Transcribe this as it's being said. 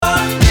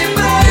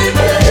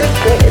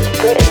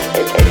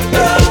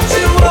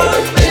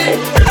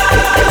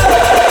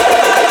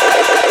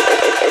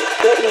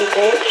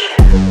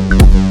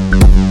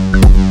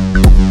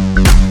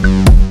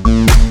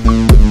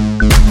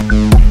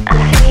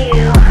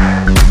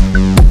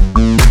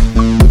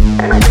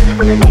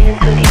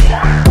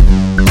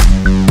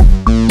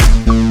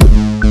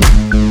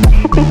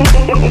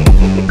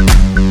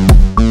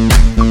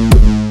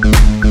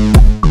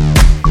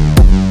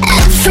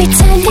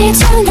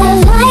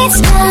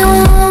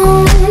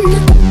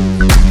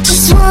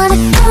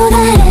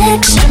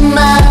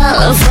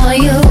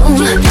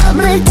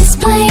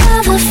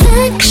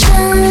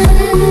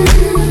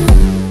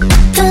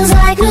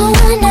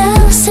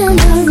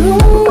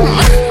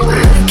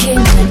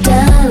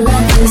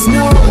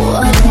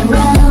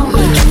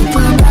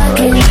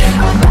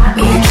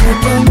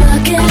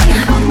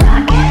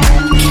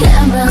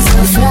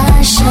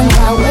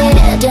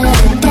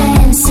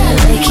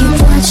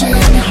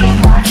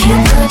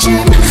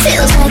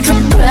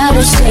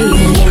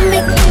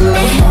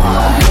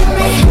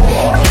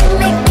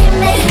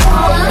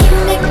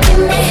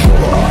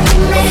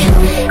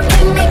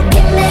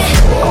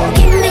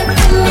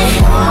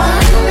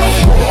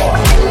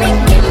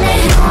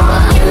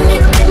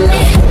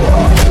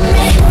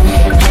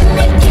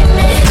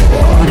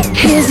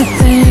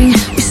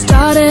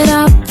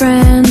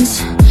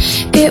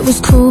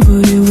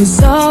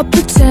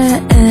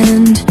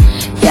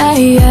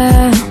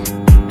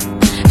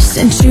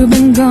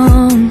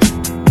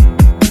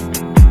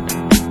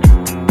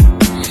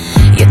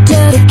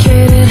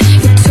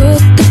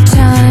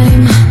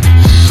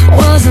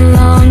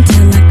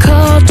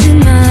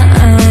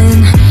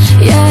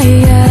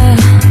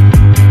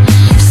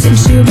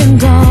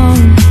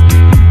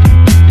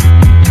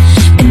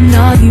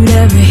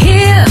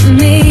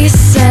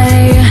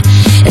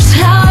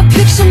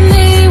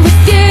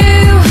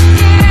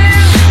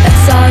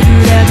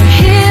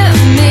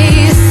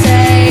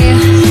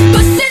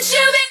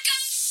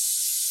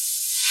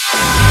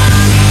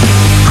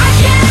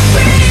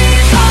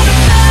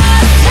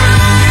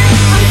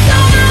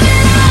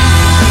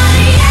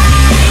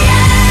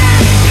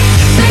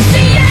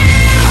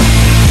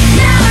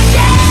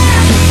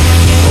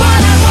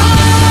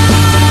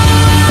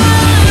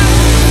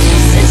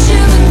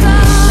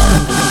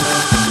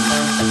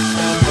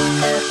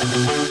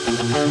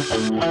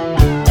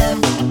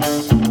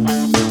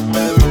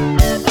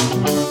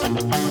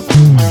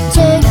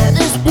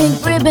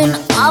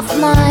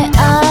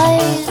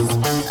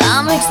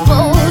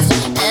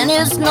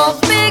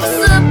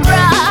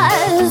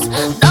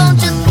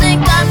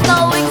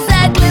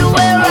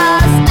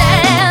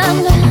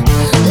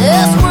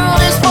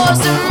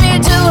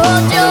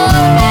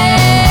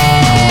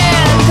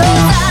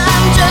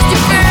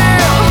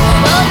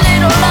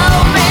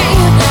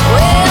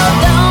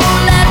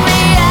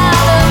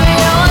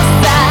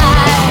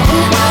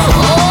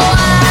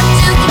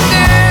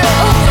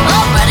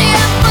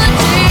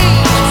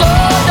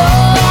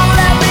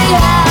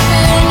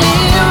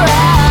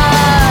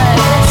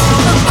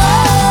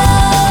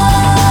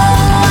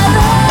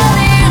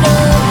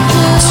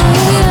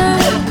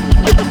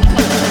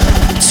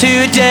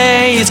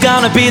Today is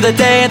gonna be the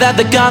day that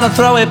they're gonna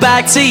throw it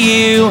back to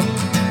you.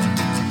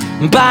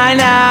 By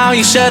now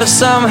you should have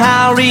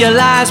somehow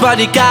realized what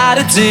you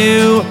gotta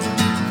do.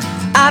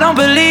 I don't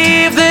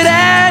believe that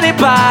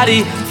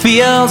anybody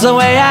feels the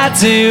way I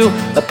do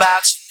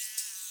about you.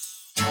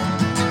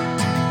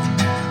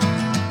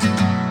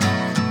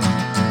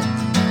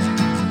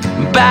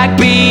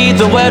 Backbeat,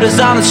 the word is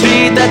on the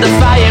street that the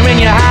fire in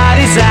your heart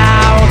is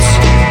out.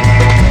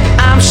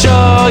 I'm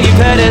sure you've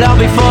heard it all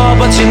before,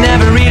 but you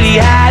never really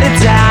had a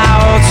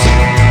doubt.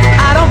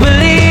 I don't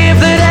believe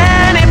that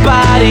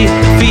anybody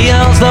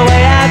feels the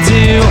way I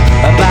do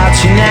about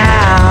you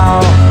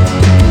now.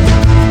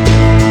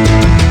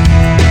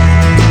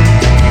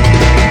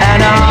 And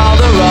all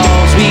the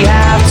roads we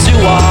have to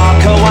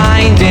walk are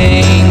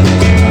winding,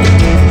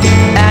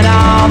 and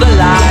all the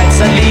lights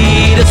that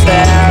lead us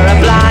there are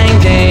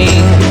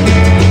blinding.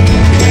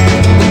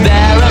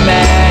 There are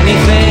many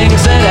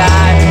things that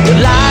I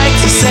would like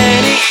to say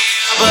to you,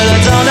 but I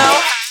don't know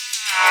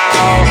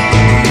how.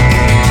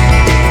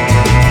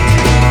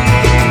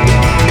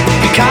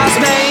 Because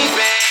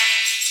maybe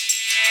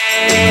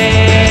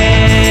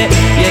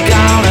you're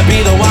gonna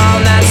be the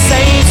one that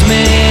saves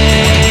me.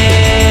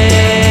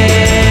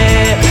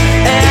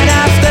 And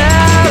after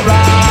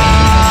all,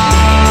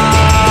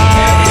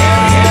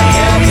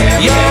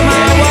 you're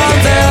my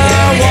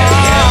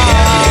wonderwall.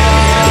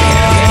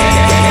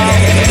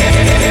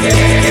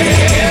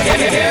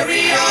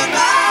 Carry on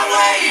my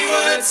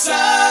wayward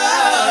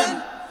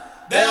son.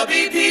 There'll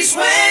be peace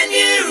when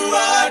you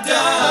are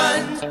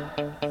done.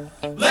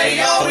 Lay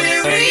your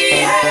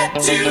weary head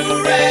to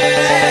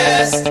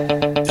rest.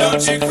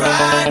 Don't you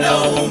cry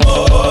no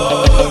more.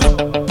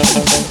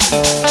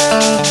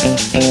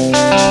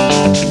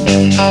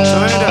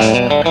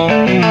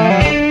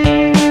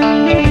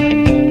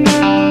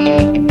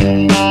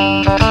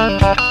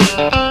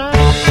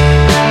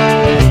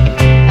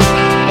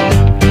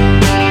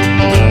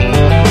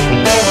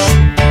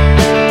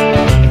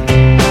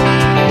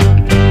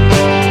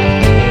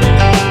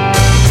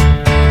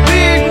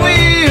 Big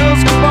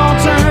wheels keep on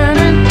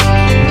turning,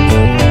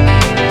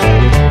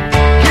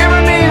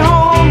 carry me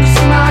home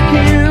just like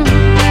you.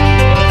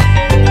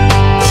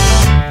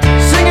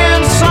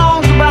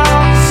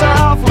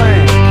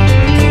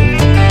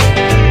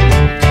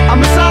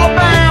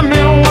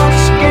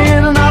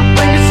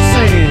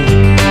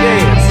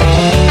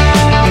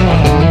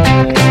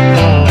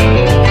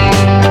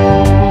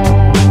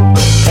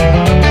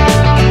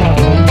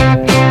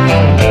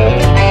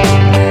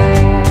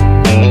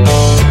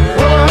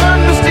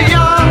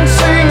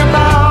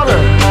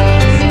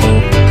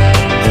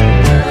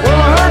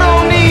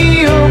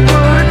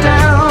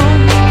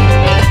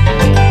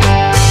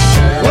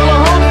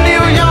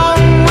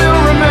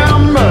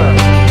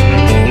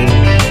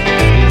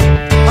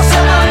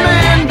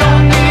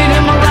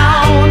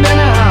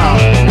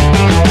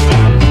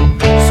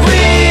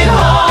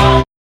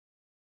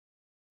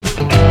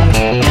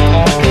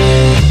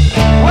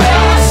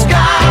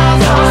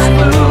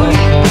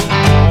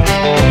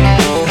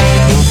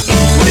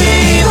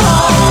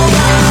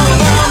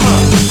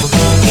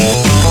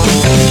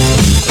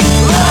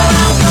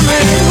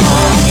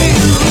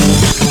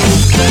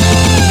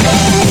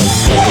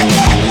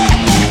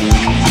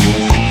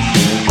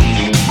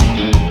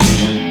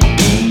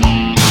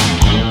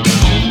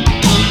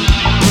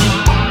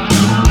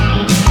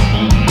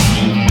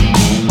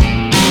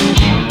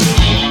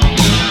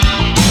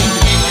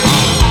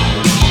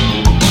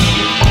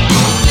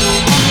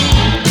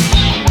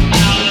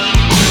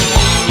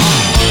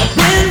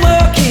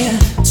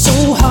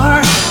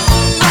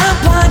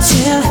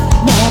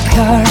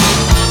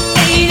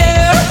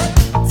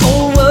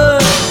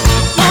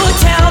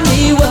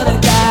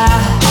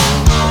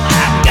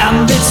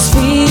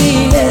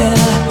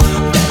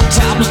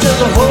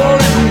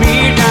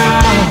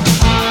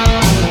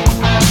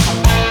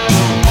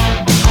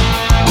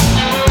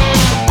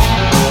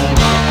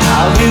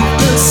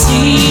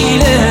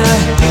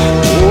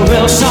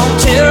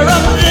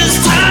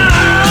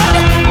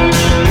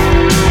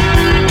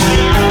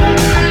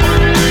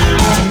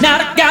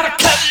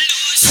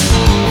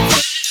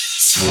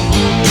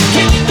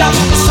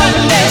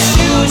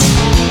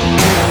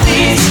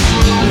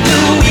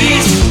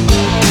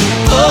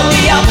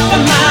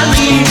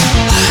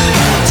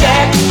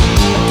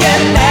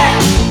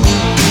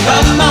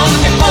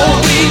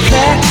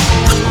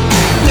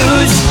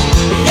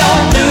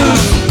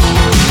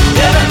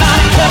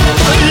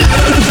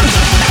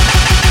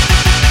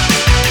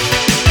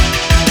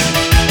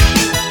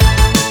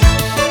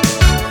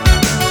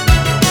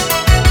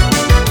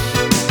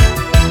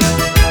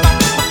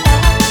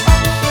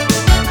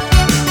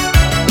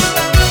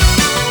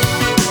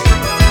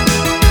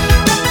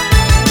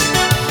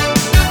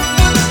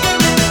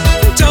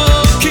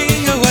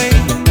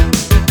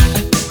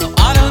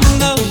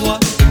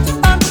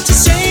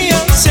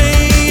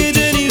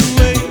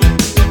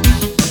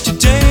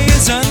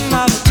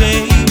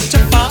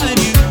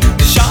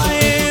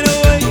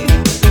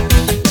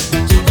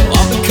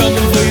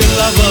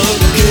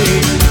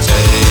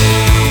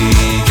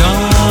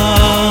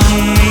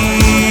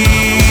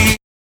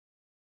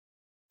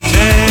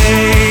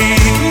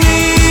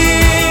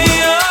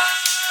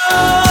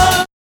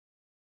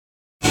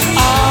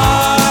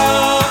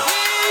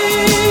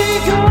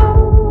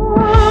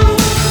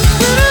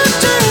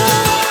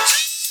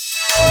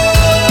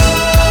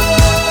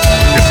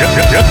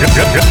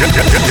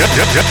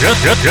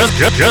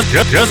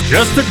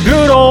 Just a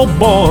good old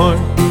boy,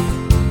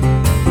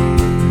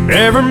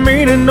 never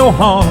meaning no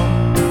harm.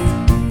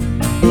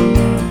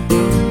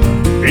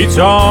 It's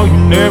all you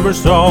never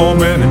saw,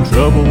 been in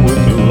trouble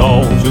with the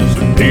law since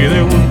the day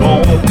they were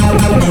born.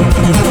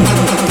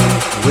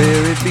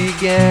 Where it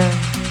began,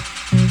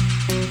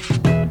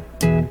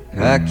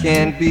 I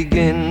can't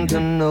begin to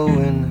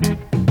knowing,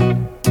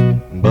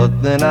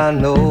 but then I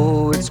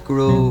know it's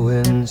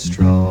growing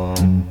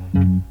strong.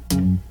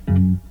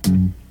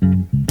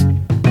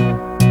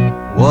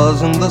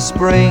 Wasn't the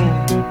spring,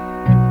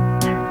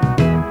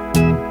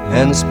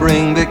 and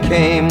spring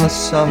became the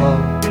summer.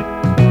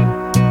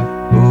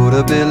 Who'd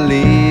have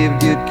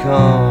believed you'd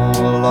come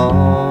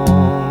along?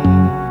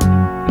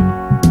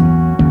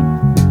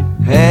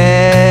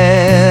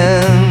 Hand,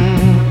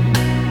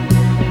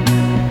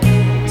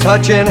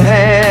 touching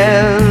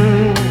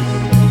hands,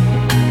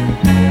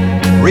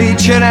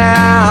 reaching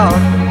out,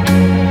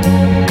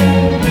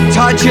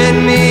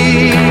 touching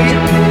me,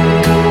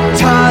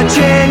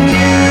 touching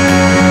you.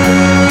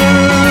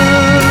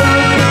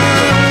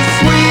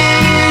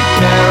 Sweet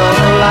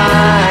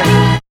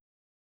Caroline,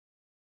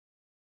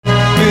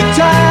 good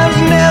times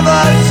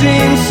never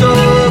seem so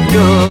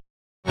good.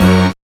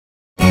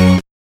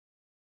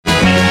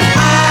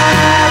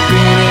 I've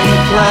been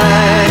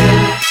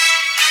inclined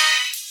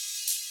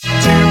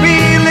to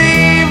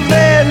believe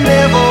there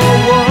never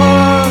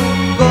was,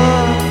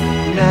 but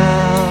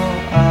now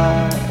I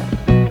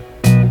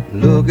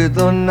look at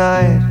the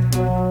night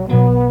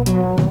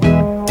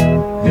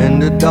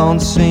and it don't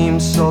seem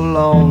so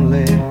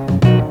lonely.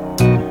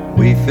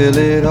 We fill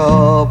it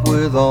up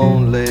with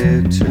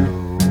only two.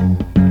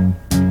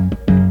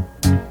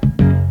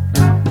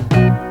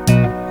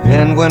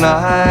 And when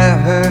I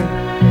hurt,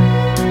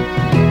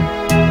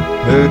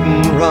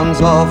 hurting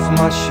runs off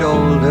my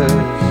shoulders.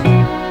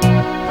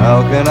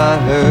 How can I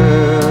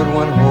hurt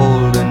when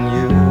holding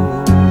you?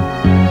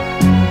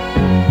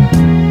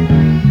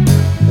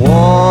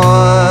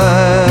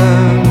 Warm,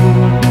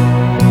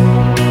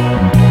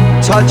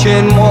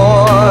 touching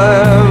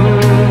warm,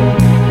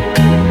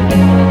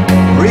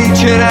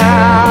 reaching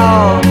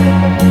out,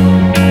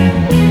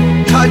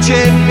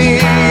 touching me,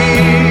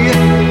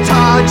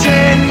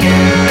 touching you.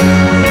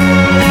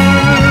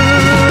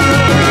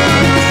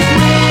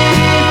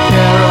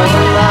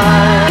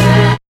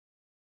 Caroline,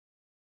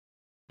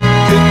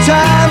 good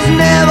times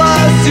never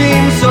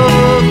seem so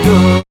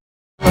good.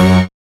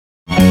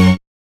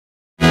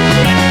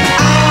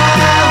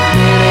 I've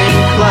been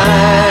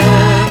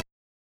inclined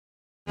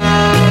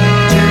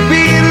to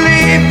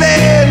believe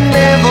there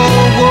never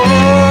was.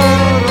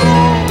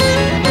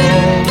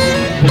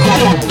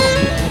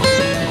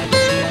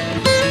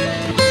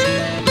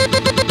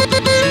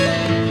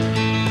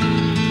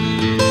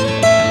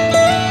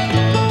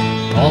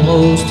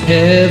 Almost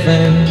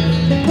heaven,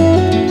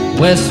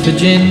 West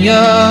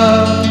Virginia,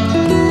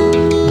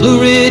 Blue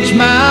Ridge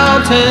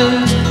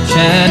Mountains,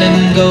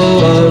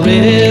 Shenandoah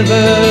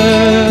River.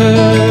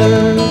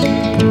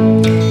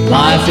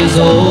 Life is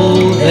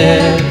old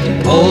there,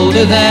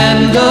 older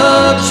than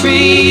the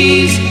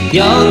trees,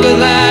 younger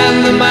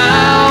than the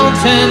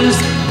mountains,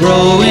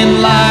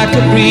 growing like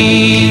a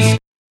breeze.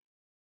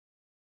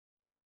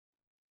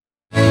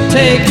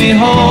 Take me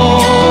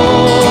home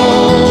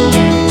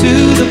to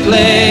the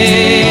place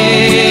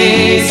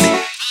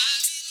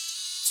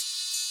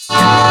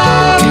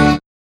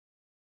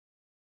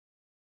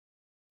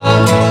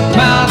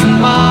Mountain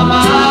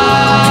Mama,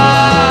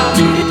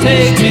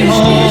 take me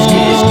home,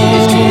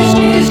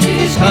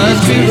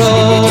 country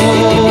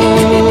road.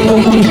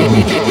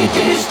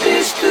 Is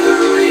this the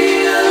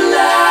real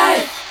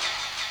life?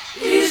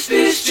 Is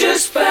this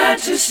just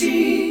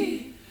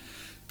fantasy?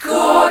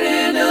 Caught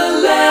in a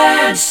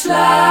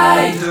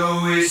landslide,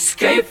 no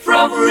escape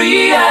from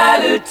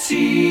reality.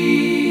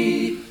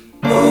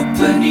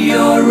 Open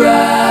your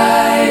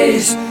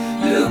eyes,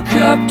 look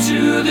up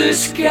to the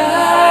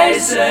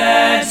skies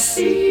and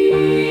see.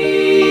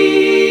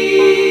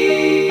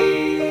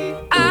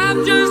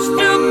 I'm just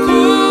a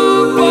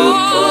poor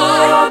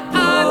boy,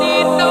 I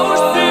need no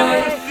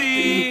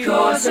sympathy,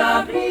 because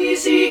I'm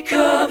easy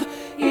come,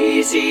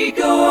 easy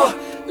go,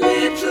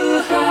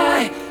 little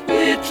high,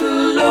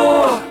 little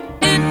low.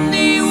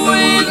 Any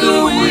way the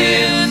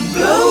wind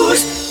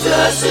blows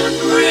doesn't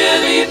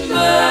really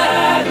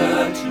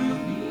matter to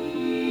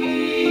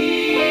me.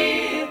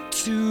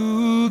 To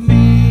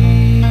me.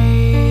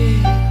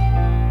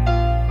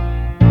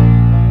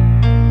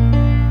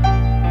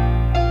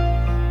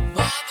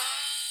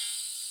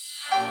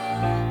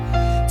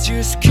 Mama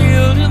just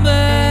killed a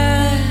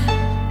man,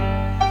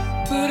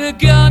 put a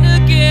gun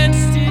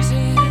against his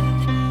head,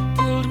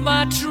 pulled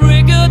my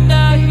trigger,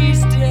 now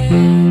he's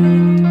dead.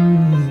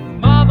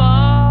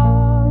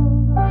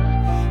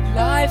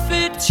 Life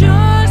had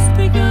just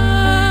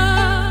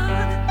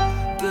begun,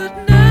 but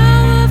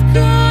now I've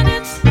gone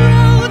and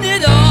thrown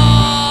it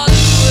all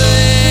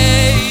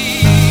away.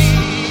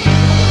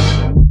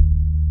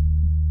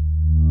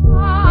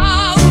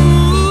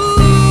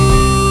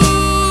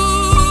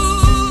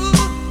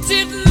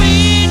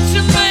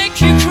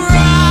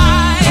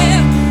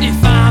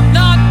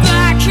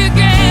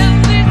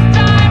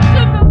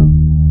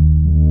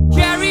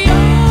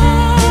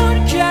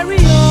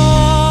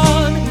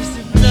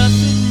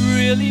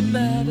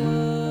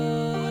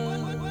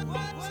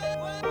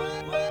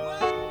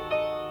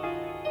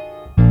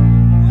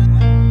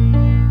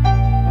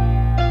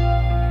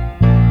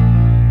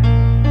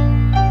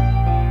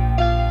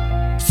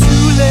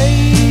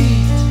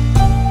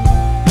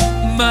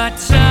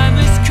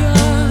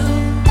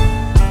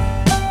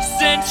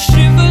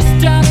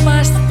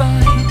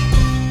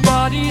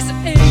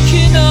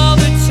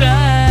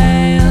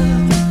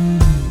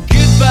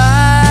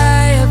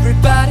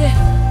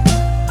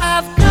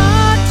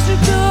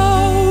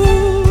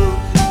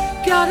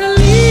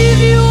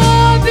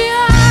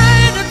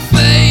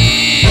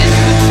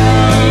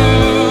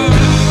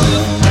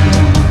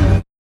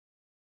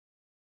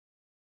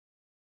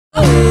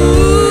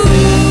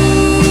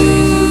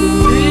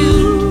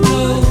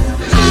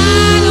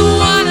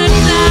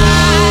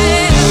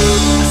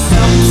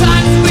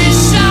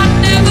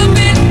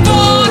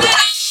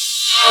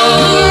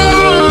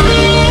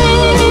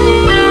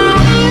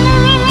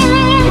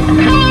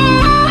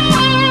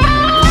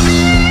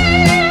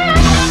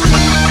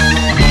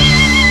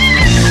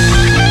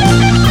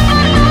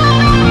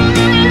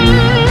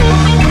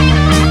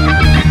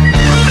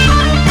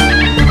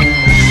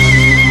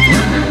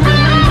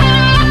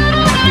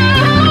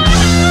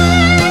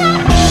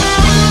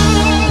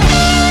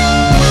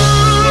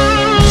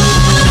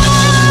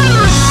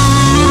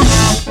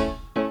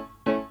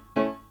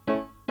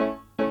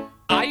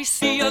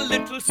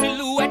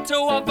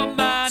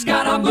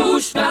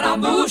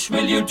 bush,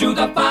 will you do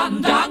the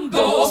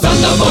fandango?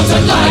 Thunderbolts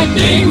and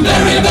lightning,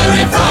 very,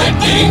 very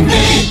frightening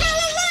me.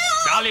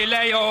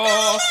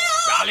 Galileo,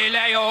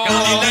 Galileo,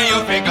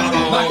 Galileo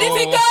Figaro.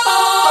 Magnifico!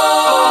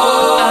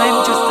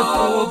 I'm just a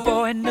poor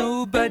boy,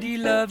 nobody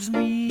loves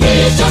me.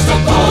 He's just a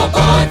poor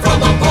boy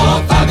from a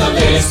poor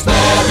family,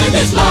 sparing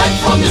his life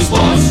from this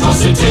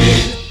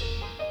monstrosity.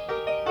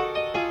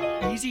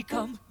 Easy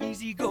come,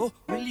 easy go,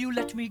 will you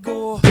let me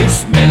go?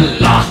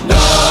 Bismillah,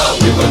 no,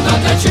 we will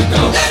not let you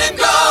go. Let him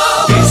go.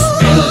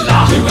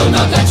 Bismillah, we will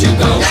not let you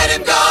go. Let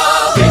him go.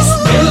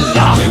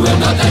 Bismillah, we will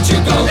not let you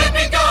go. Let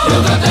me go.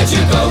 We'll not let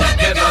you go. Let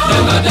me go.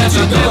 Never let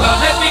you go.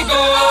 Let me go!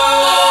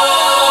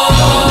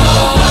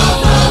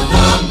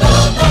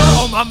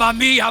 Oh, mamma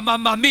mia,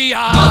 mamma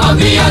mia! Mamma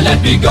mia,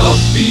 let me go.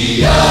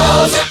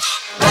 Beelzebub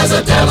has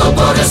a devil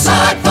put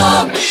aside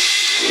for me,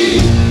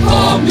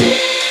 for me,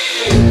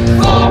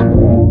 for me.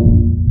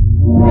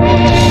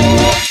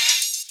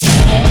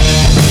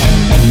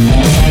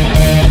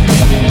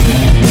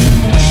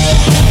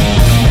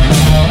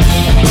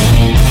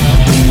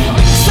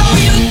 So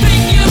you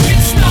think you can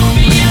stop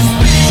me and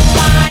spit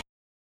my...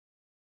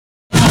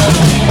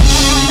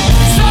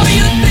 So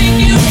you think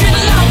you can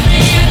love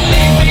me and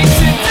leave me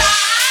to die?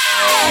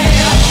 Oh,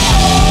 yeah.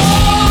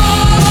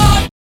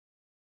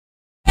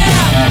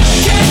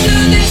 Can't do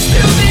this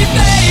to me,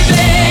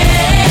 baby.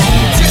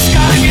 Just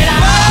gotta get out.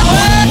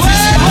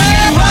 Just gotta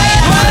get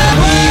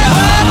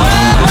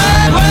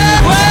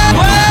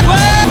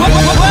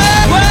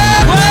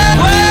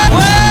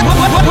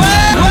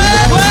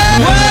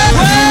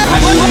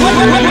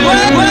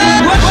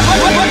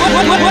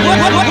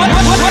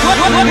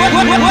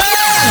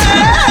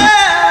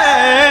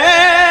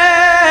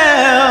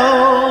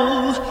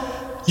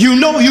You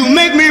know you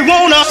make me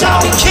wanna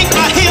shout, kick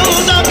my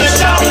heels up and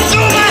shout,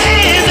 throw my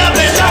hands up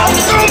and shout,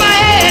 throw my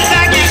head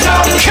back and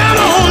shout. Come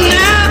on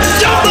now,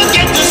 don't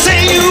forget to say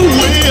you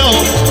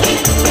will.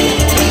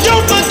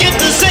 Don't forget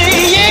to say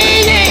yeah,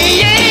 yeah,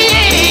 yeah,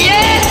 yeah,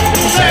 yeah.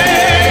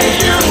 Say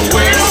you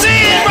will. Say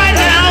it right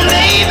now,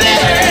 baby.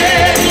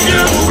 Say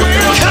you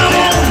will. Come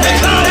on,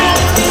 come on.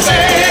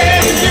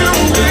 Say you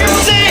will.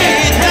 Say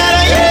it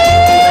better, yeah.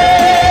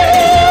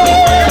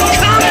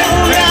 Come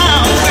on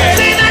now.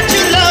 Say that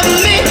you love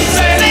me.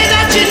 Say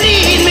that you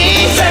need me.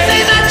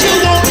 Say that you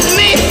want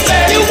me.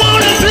 You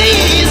wanna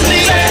please me.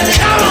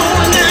 Come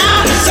on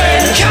now.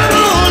 Come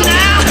on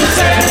now.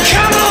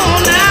 Come on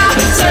now.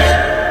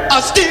 I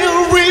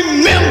still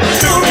remember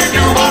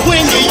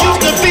when you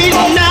used to be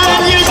 9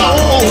 years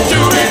old.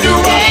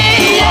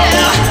 Yeah,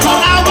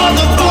 I was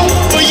a fool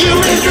for you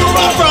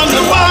from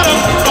the bottom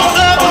of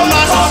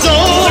my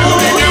soul.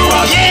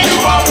 Yeah,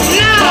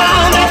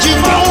 now that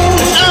you've grown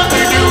up,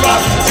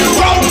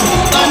 grown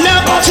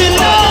enough to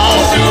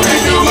know.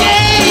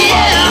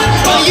 Yeah,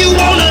 you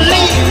wanna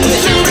leave me.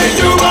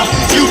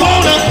 You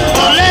wanna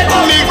let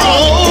me go.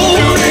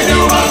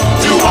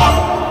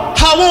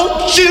 I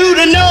want you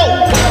to know.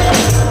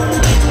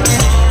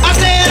 I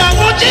said I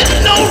want you to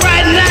know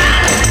right now.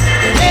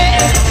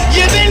 Yeah,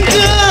 you've been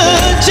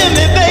good to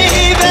me,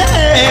 baby.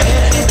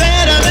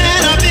 Better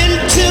than I've been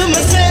to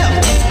myself.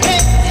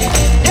 Hey,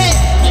 hey,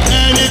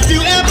 and if you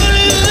ever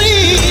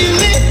leave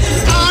me,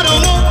 I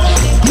don't want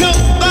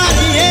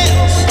nobody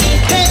else.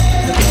 Hey,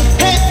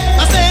 hey,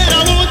 I said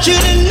I want you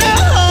to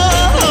know.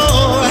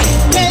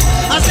 Hey,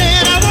 I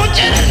said I want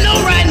you to know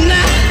right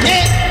now.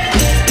 Hey,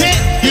 hey,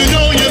 you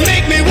know you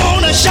make me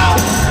wanna shout.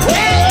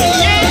 Hey,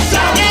 yes,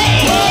 yeah,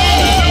 yeah.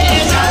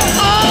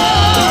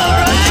 All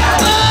right.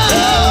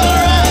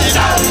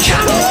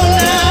 Come on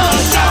now,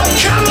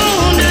 come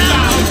on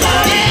now.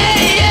 Yeah,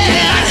 yeah,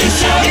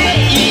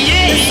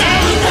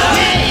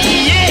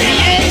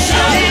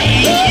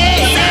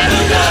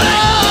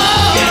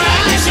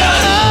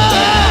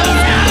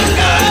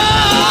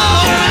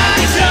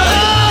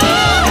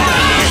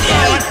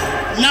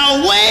 now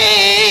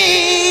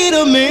wait a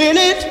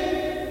minute.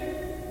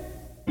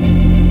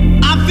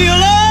 I feel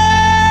alright.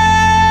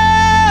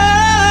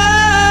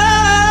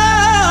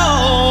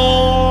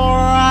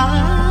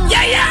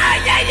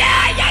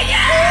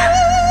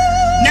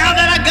 Now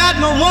that I got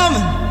my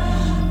woman,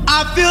 I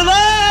feel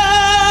alright.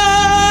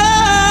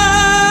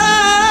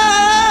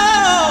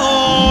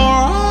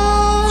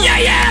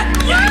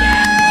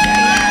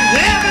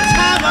 Every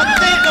time I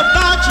think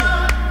about you,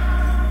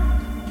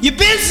 you've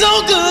been so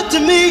good to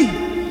me.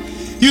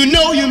 You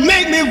know you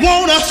make me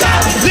wanna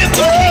lift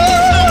my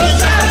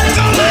hands up and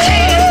throw my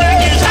hands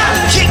back and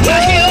kick my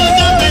heels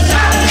up and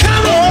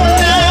come on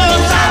now,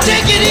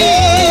 take it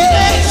easy,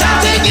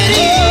 take it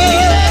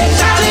easy,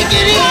 take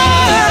it easy.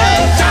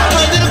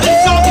 A little bit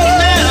softer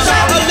now,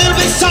 a little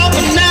bit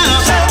softer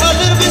now, a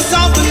little bit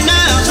softer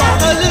now,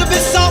 a little bit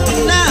softer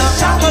now,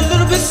 a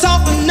little bit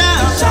softer now,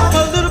 a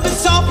little bit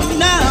softer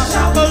now,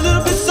 a little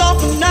bit softer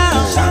now,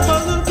 a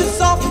little bit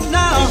softer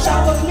now, a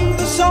little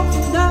bit softer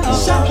now, a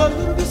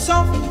little bit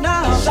softer now,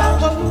 a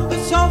little bit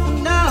softer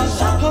now, a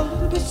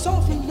little bit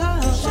softer now,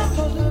 a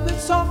little bit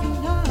softer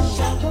now, a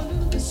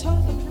little bit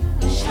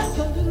softer now,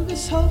 a little bit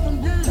softer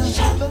now,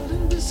 a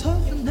little bit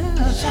softer now,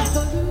 a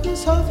little bit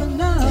softer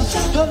now,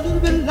 a little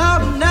bit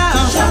louder now,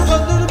 a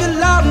little bit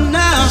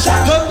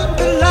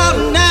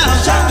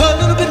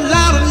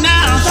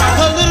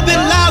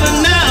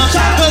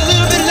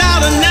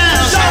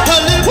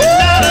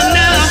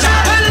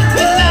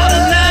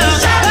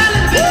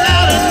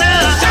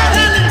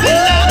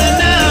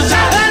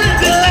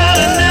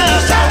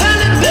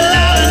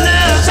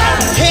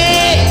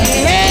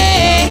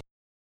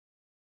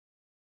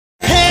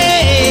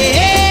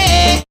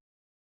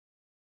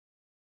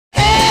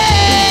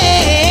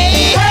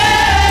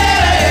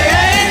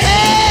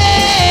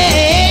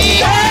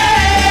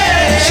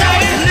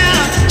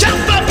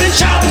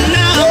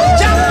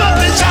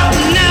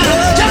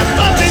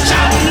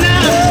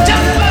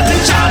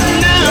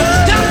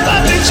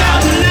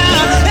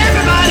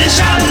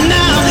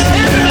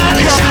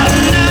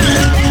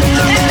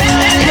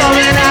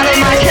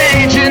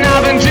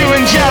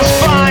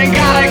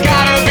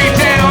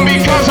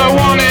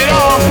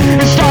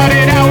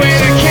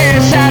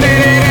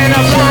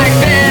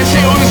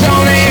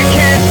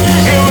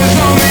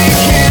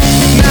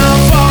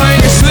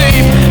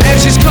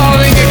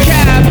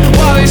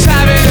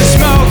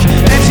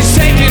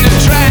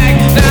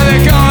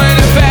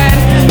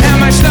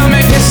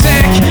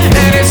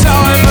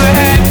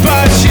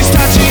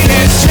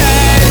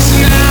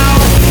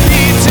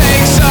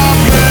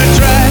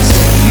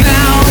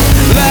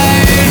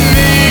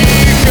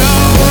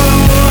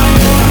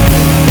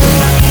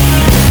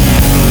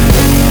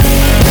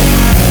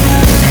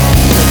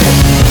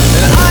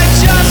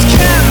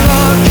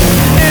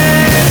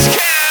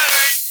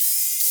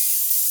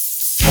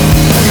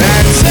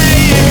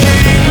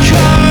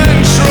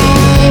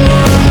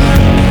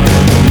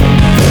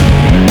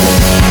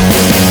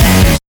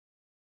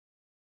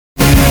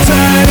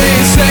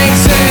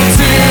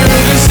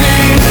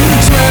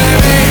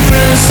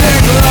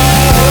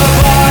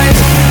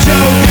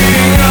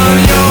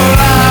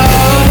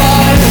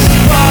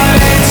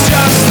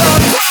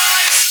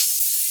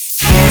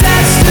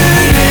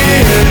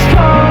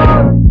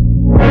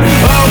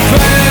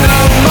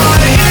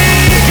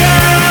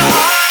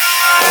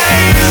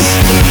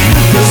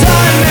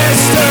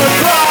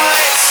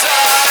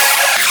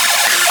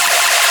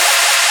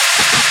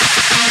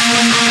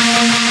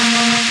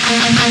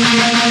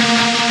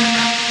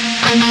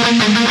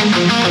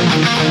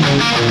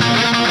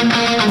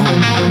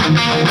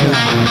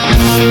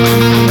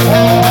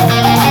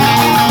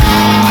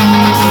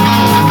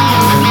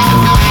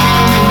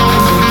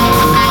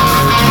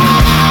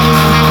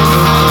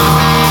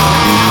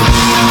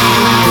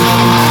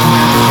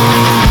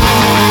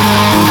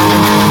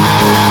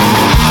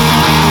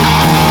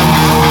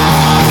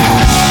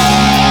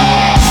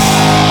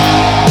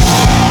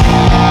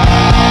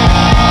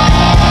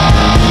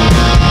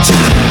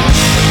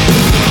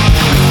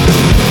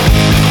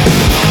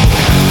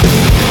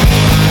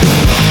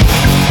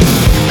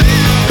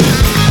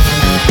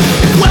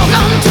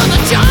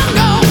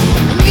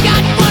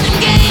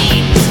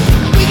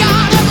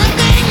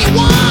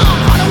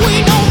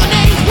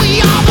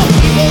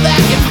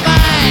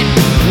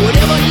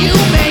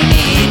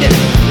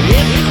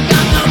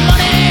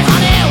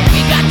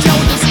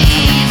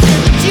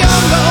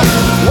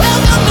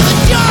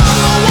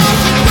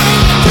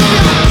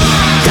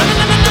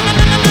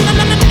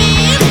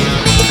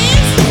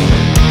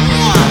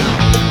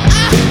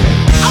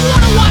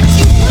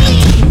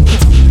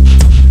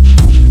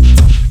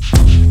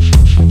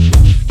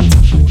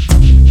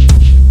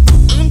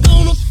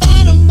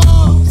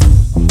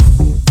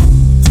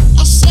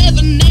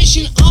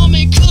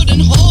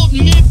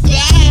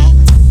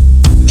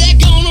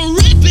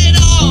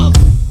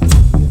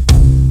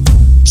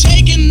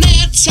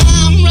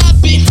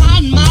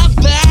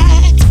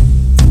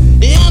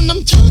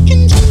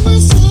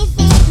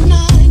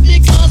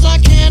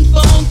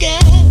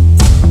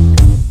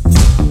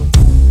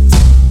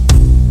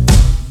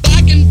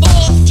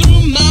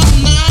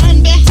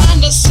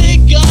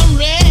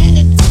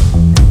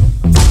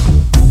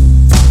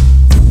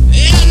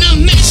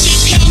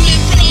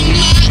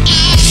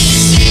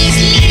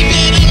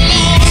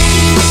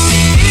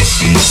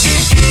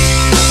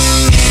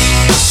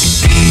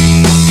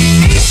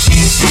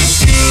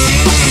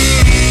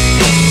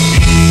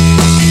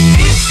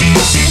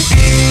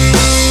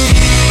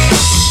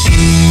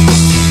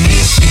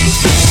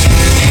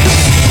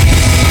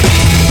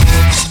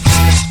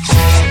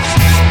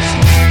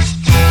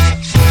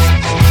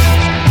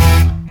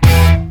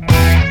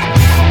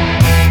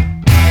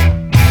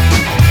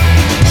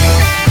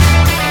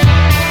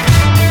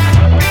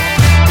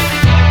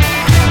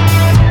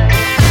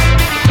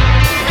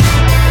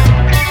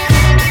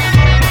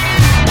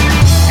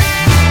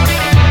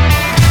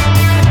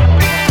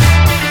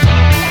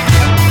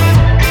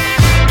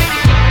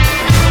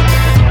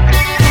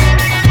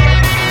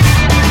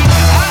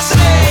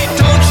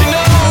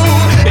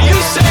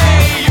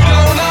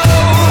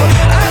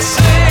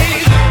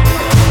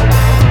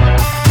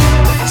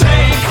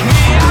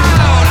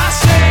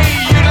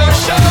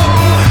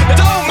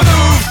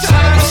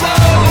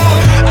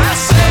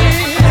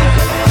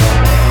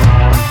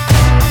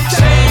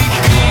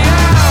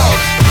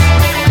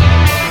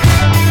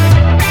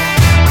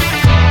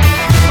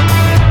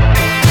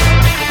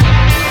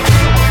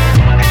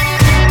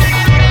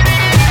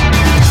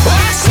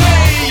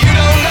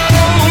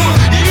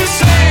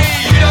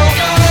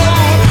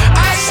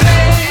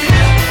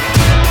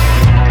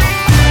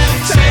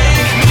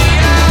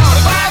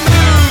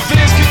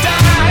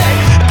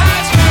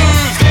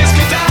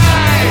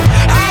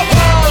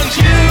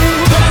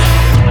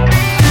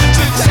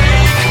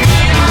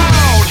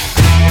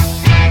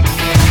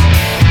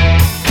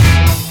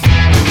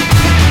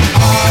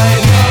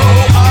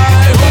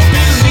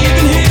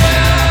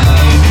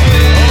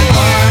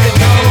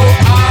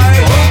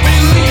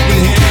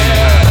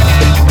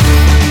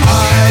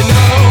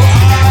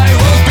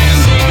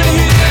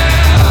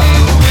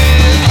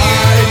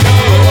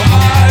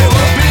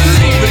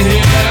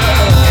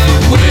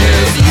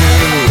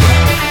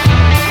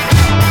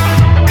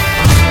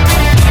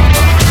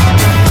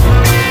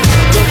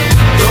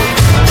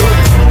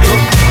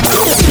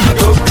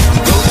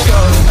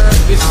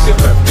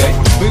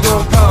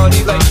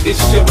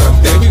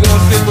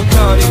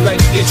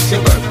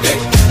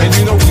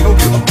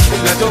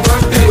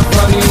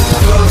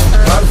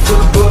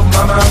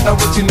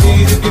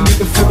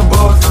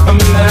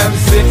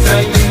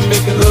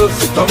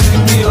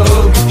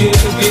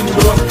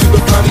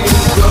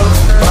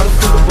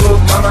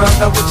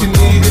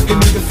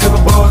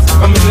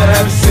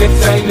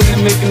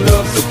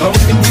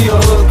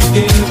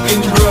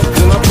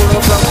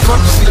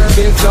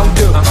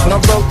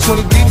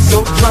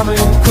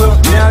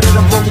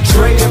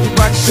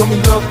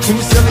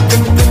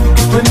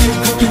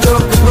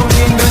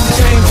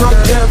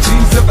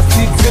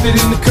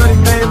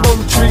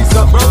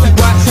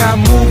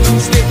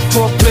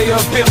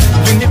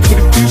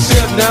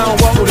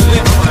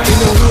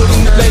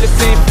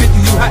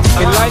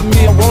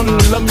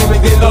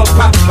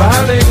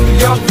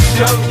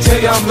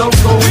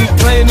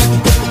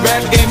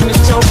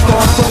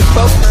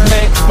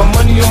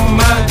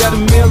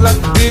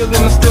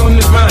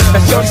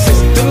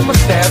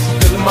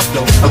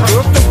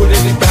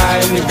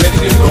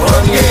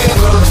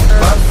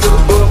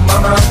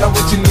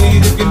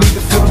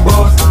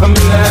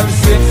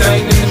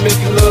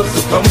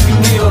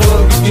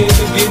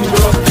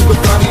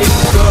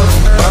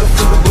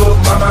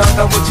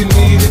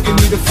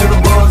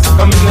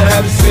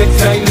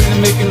Sex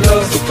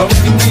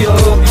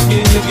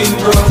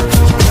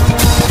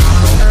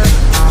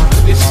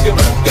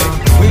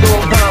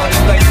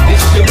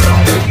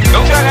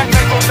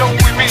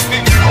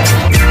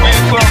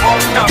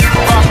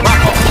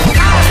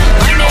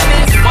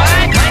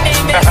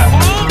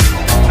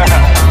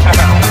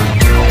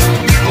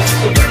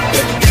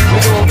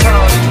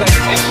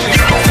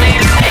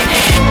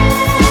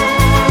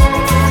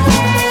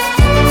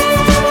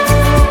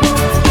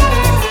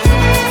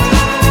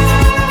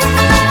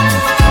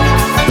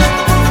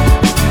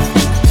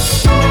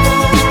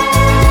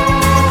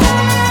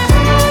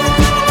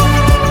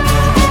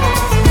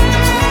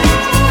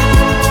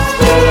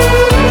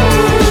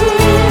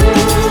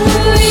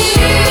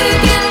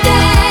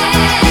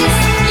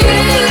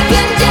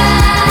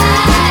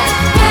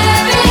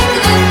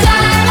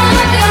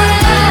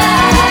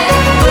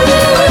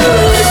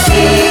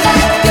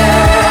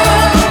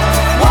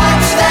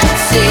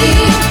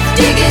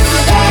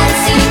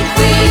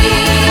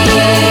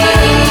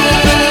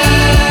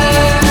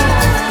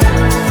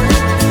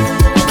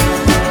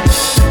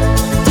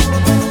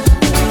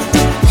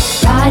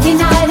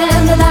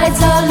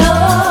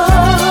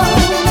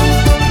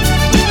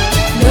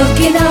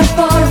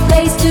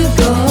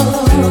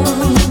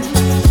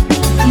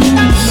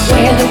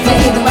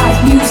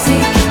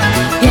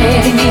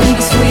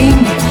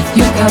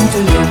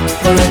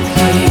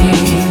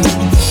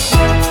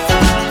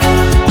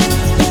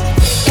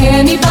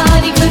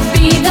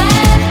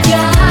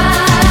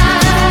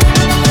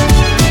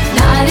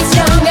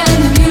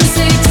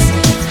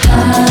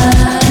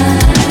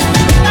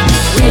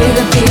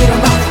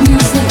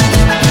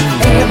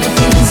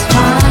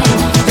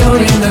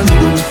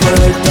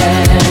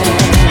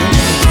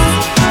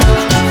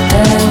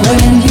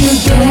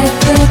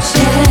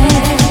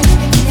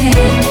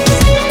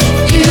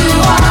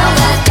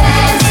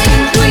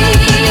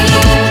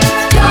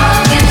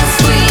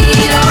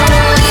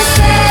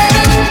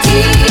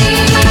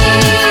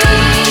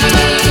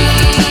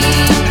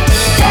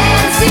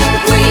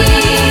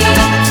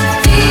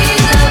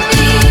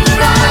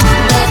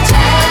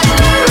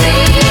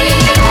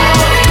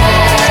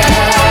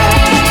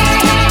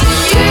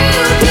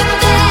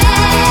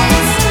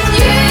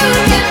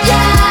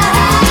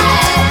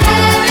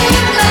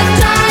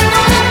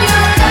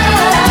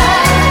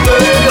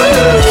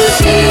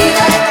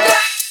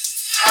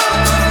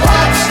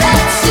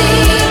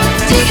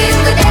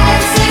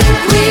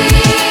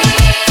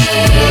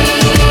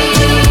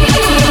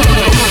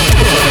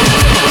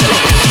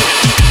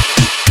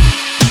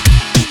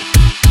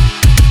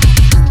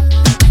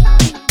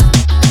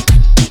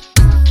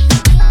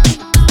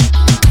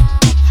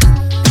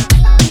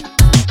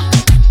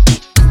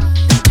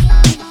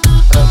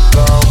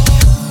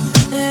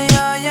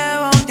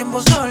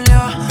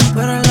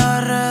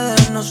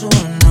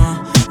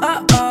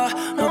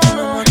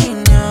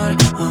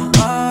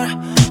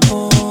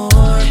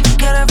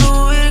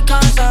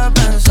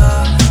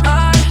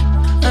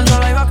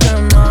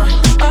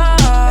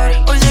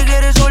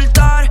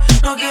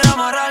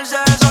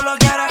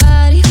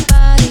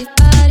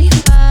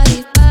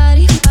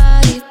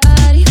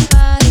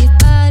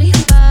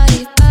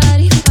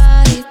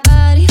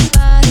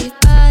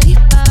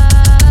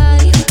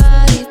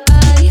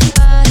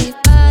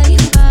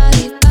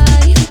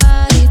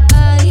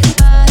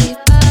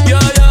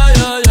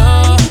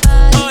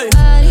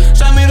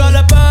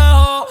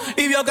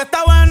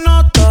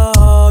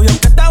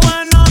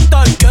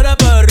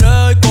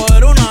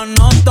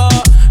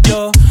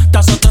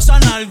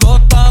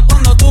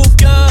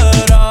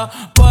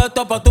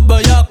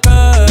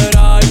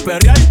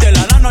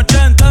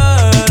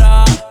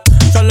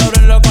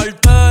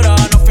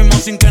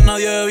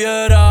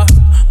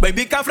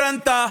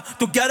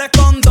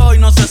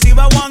no sé si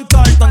va a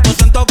aguantar tanto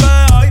acento que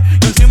hay.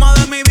 Y encima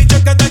de mi bicho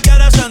es que te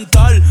quiere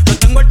sentar. Te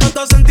tengo el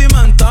toto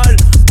sentimental.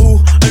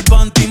 El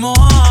panty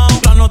mojado.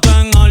 La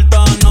nota en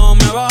alta no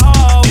me ha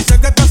bajado. Dice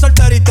que está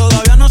soltera y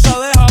todavía no se ha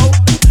dejado.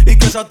 Y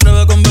que se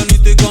atreve con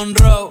Benito y con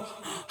Raúl.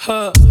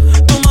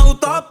 Tú me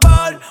gustas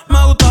par,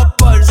 me gustas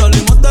par.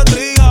 Salimos de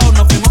Trigao,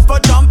 nos fuimos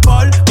pa'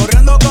 champar.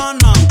 Corriendo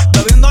canas,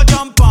 bebiendo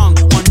champán.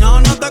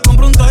 Mañana te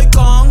compro un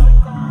Taycan.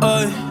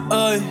 Ay,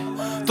 ay,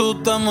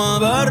 tú te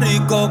mueves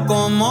rico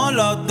como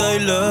las de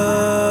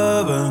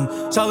Eleven.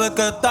 Sabes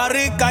que está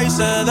rica y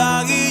se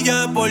da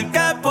guille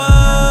porque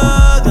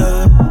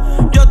puede.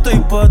 Yo estoy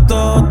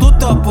puesto, tú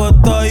estás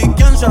puesta. ¿Y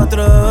quién se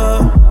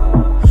atreve?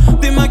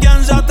 Dime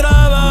quién se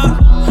atreve.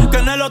 Que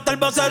en el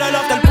hotel va a ser el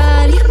hotel.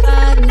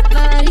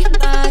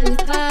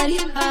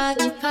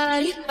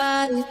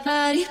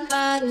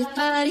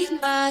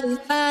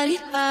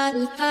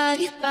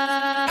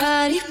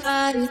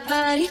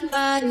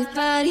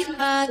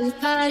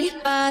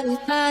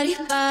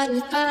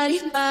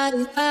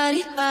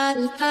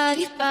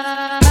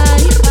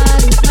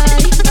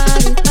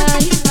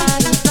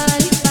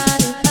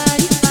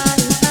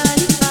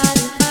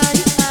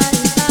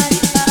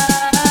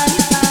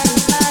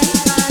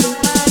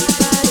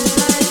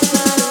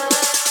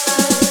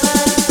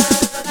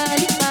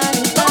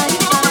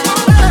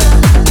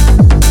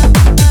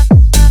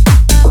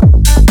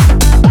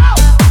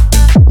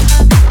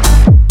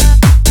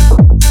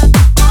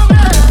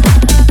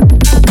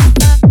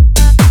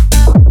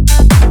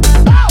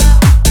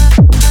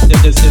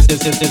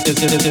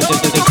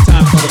 It's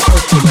time for the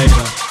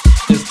percolator.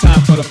 It's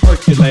time for the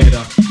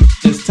percolator.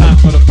 It's time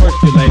for the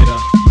percolator.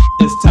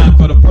 It's time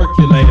for the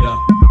percolator.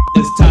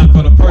 It's time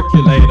for the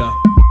percolator.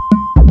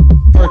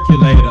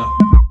 Percolator.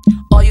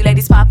 All you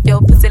ladies pop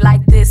your pussy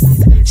like this.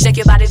 Shake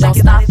your body, don't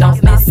stop,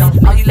 don't miss.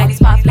 All you ladies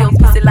pop your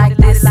pussy like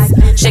this.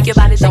 Shake your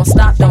body, don't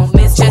stop, don't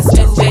miss. Just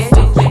do it,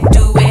 do it,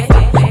 do it,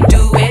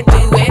 do it,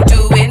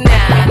 do it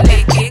now.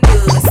 Lick it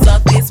good,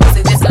 suck this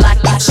pussy just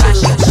like you should.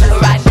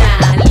 Right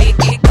now, lick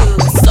it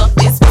good, suck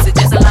this pussy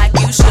just like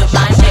you should.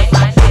 My neck,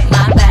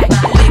 my back,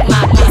 lick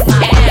my pussy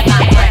and my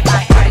crack.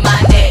 My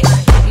neck,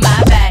 my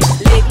back,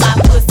 lick my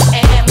pussy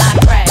and my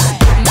crack.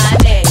 My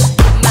neck,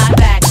 my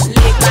back,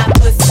 lick my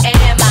pussy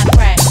and my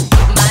crack.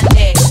 My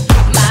neck,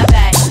 my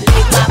back,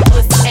 lick my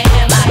pussy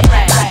and my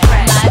crack.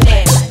 My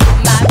neck,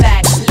 my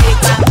back, lick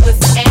my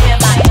pussy and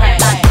my crack.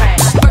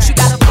 First you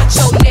gotta put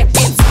your neck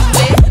into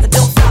it.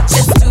 Don't stop,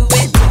 just do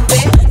it, do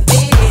it.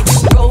 Then you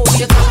roll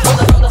your tongue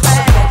from the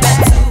crack back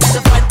to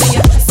the front. Then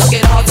you suck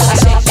it all till I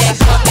shake that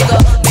cunt, nigga.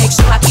 Make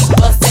sure I keep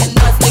busting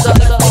nuts, nigga.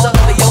 All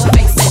over your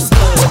face and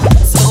stuff.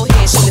 So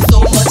ahead, show me so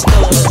much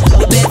love.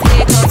 The best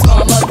head comes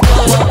from a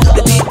club.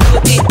 The dick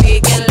good, dick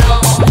big and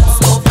long.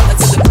 Slow from it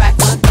to the crack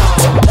of dawn.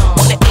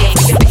 On the egg,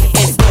 you can make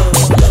it stuff.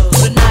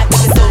 Through the night,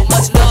 give me so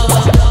much love.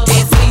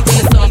 Dead sleep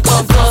till the sun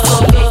comes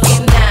up. Lick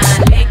it now,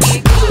 lick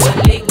it good,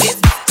 lick this.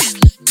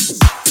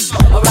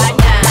 Right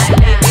now,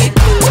 lick it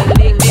good,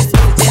 lick this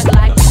just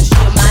like you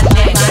should. My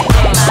neck,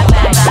 my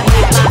back,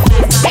 lick my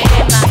fist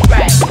and my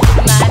crack.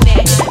 My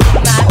neck,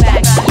 my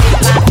back, lick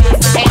my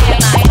fist and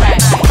my crack.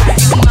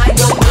 You might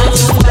go good,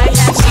 you might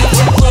have cheese.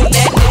 Put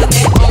that nigga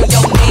neck on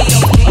your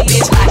knees.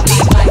 Bitch like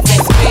these white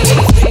and scream.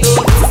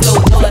 Look, this is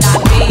what I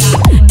mean.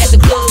 At the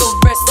club, so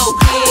fresh, so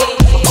clean.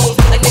 Oh,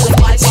 the niggas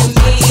watching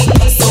me.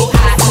 So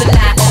high in the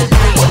line on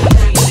green.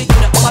 Put a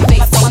unit on my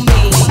face, on me.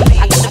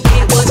 I got the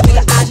big bush,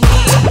 nigga, I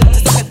need.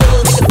 Just like a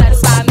thug, nigga,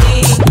 satisfy me.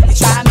 You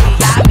try me,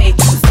 I make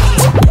you see.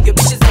 Your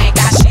bitches ain't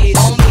got shit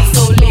on me.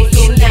 So lick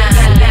it now,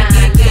 lick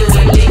it good.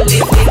 Lick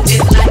this, lick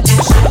just like you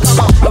should. Come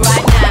on,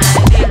 right now,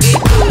 lick it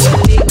good.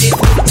 Lick this,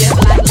 just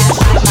like you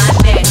should. My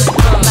neck,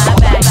 my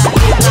back,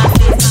 lick my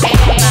fist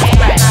and my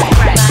crack.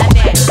 My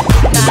neck,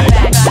 my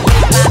back,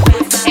 lick my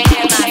fist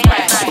and my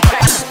crack.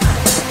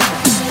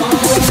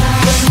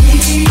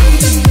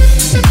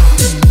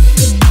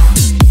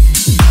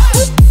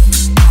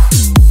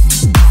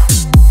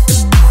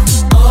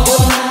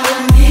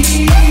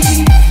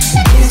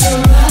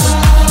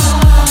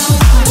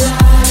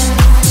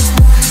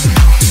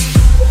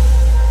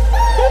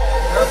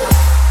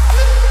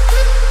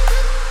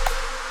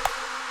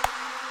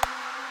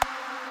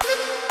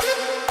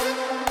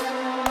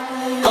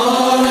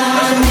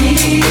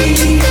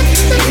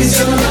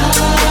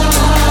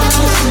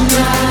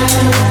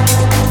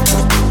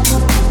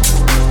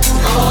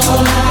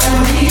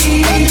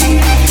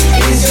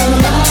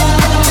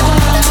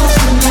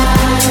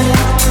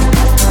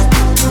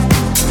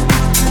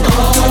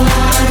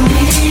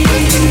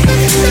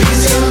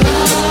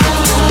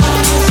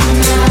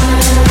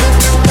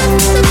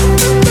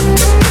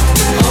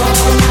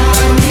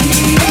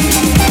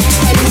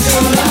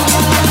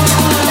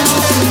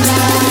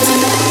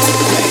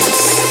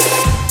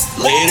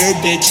 Later,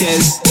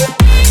 bitches.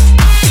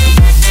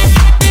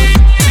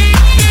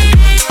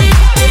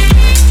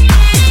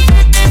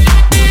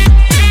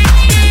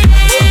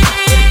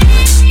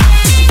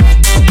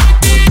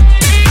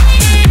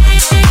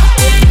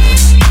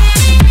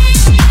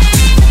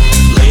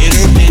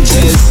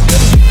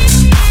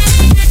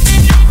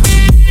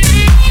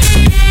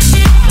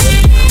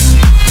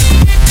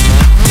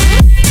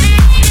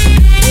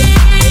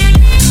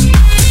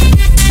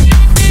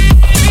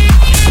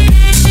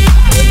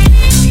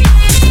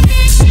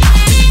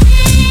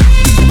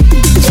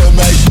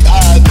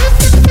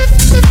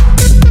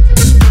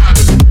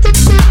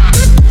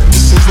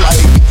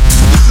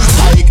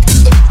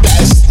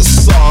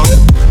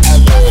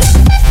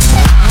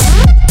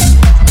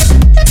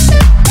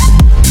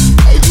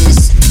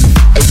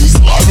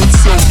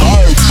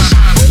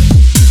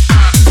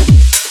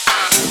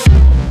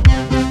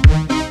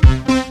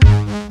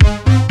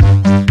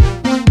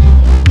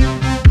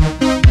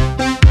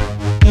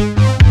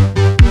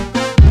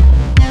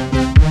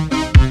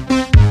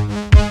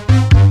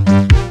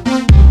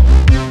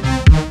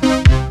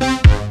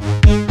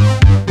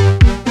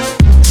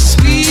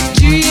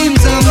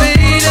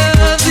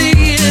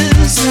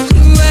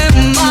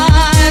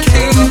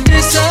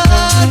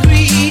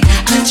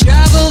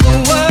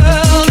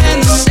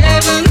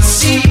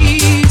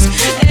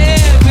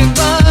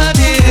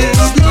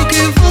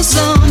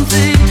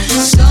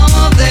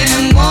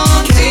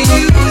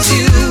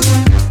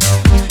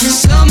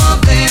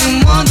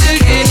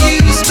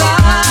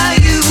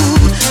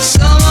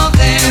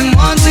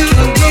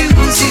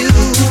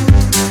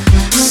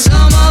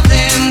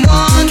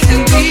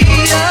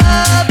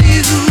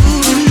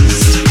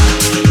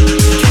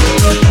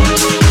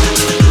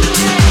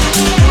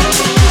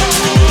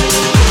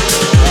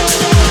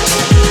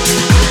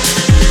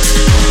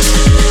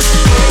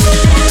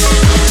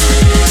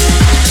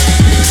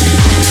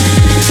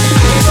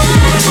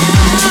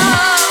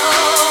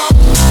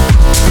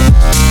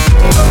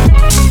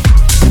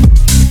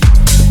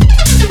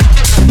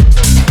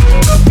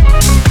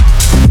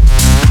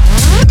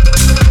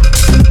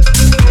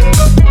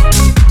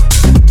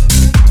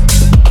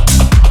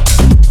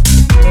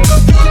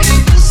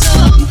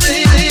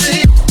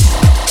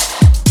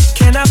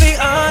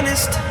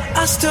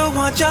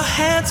 want your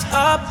hands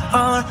up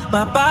on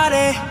my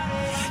body.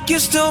 You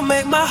still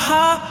make my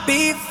heart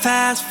beat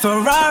fast.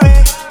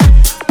 Ferrari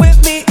with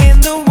me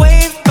in the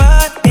wave,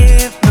 but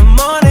in the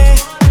morning.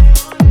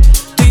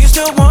 Do you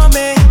still want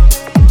me?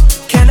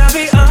 Can I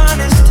be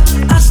honest?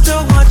 I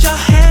still want your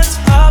hands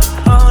up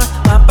on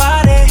my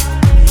body.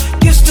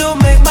 You still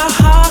make my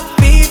heart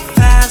beat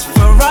fast.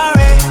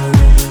 Ferrari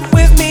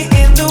with me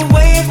in the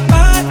wave,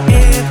 but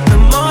in the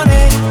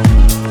morning.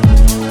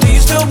 Do you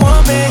still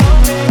want me?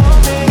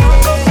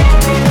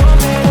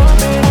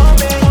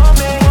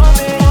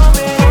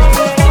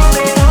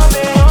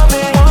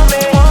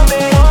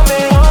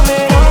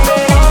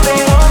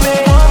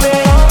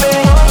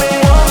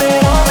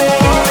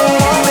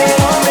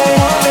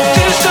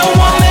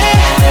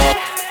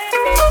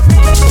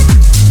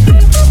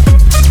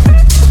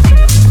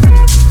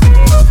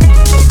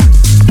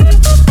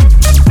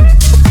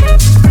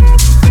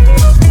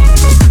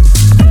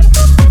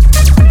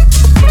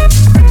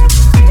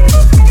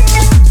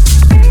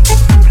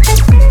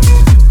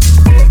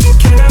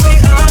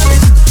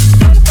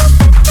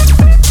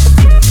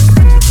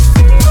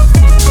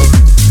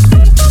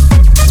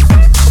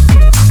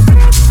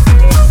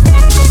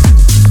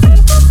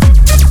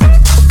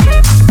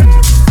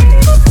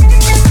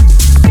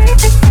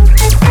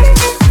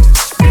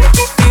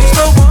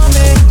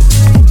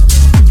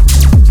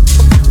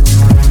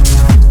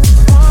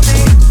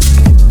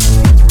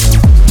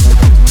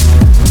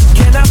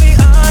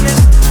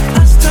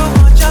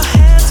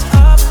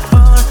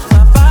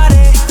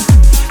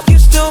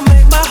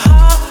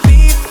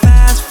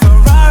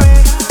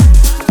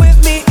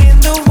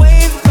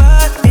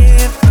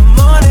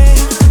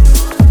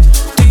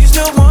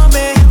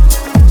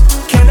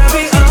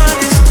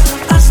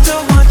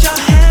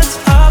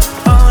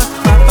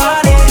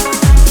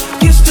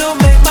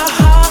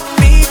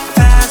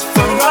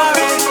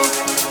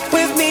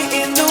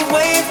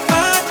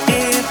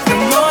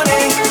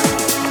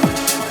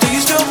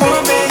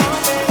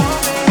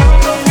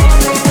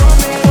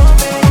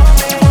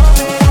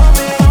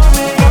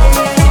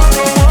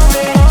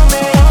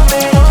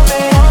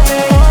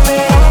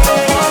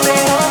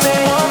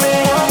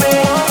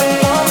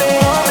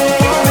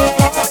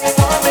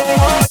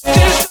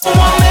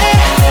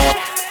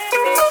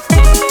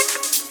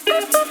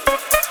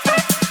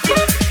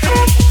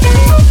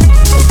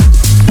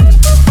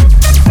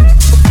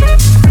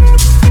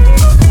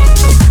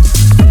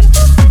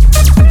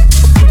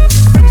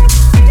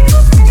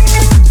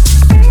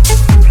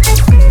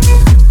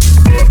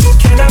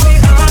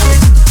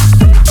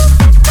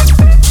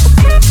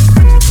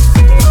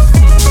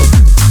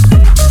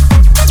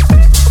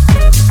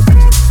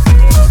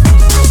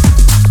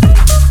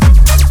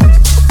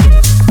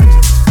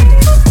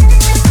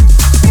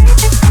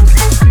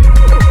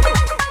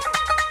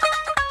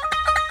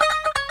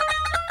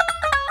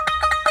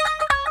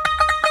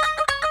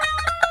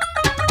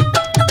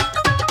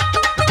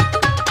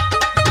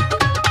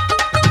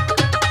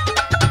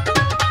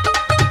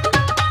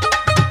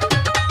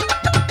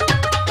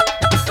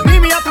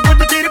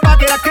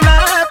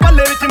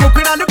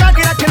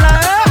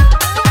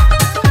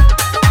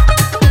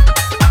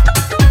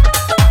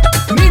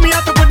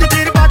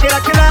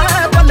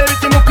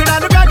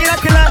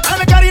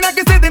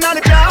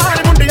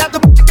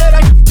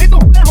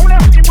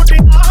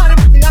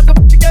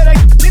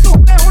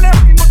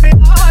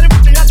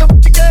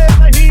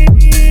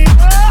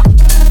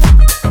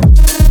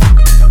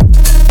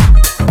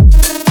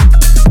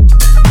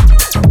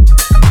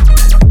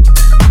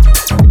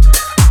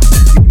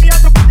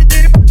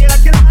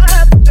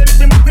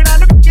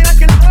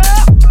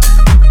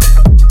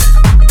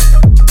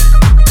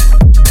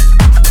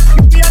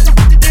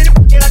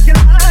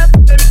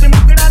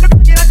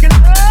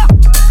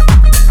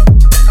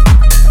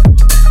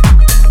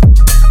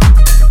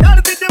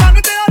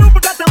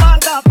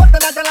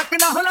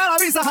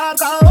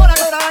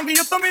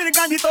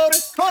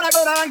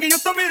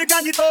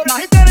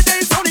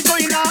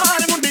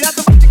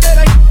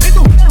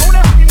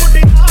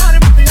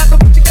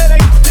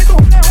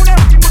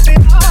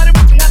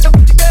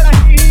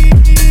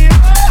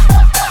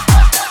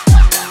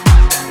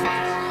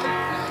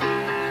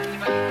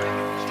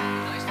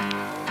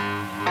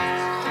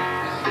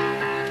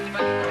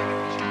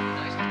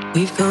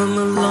 We've come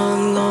a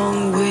long,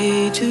 long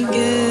way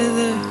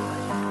together,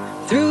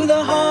 through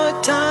the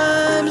hard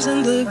times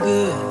and the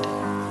good.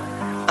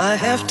 I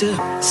have to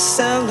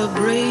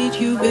celebrate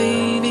you,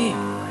 baby.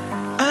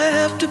 I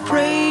have to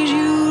praise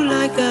you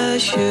like I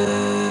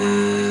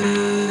should.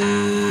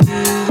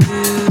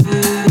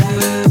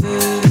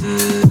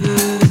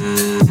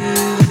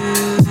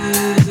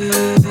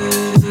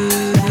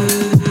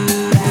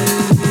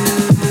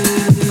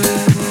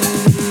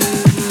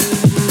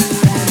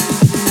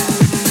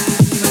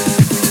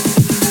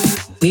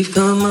 We've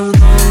come a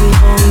long,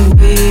 long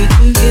way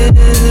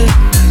together,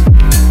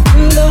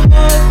 through the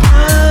hard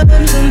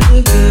times and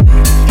the good.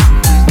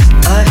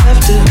 I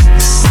have to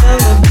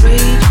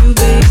celebrate you,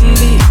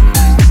 baby.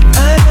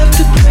 I have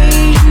to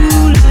praise you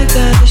like I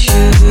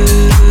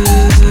should.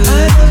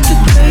 I have to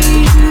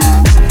praise you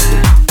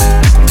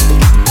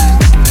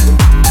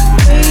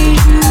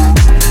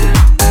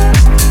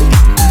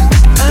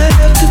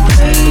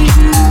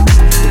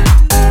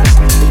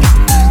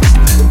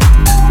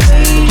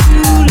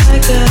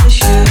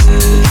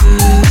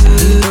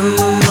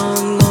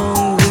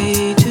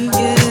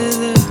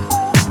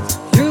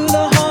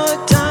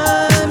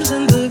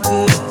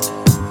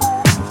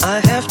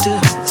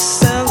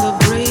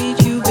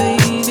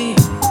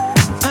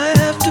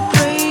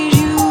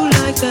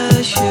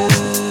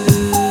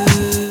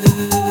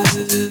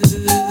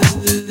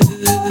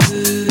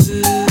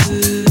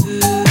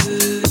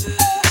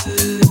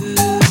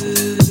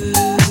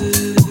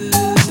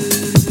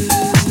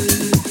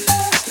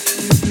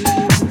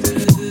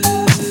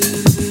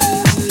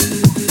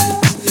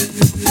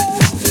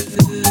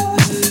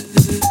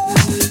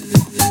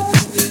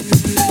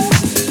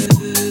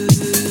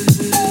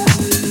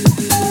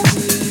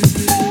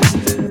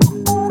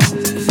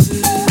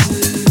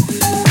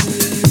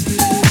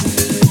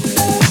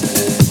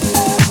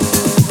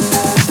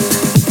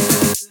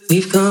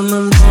We've come a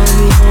long,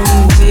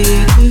 long way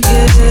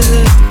together.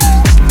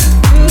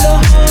 Through the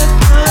hard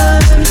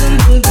times and the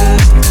good.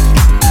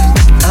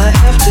 I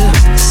have to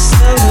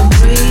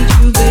celebrate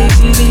you,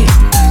 baby.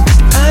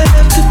 I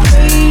have to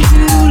praise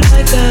you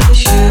like I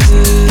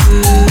should.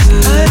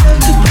 I have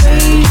to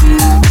praise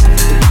you.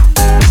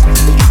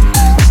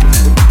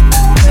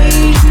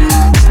 Praise you.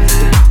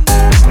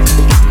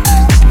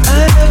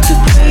 I have to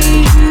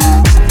praise you.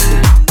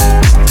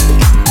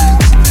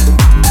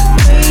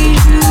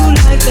 Praise you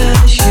like I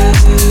should.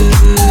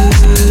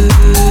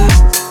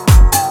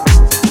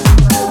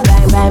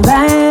 Bang, bang,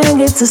 bang,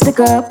 it's a stick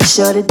up.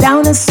 Shut it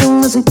down as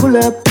soon as we pull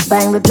up.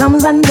 Bang the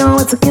drums, I know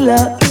it's a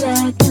killer.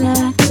 Bang,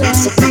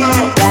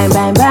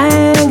 bang,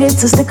 bang,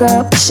 it's a stick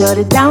up. Shut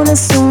it down as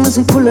soon as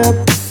we pull up.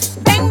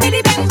 Bang,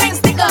 bitty, bang, bang,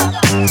 stick up.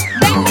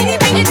 Bang, bitty,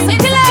 bang, it's a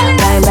killer.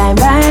 Bang, bang,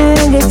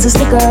 bang, it's a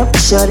stick up.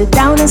 Shut it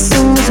down as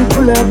soon as we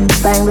pull up.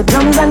 Bang the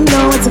drums, I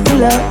know it's a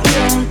killer.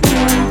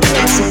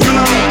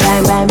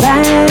 Bang, bang,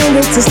 bang,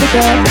 it's a stick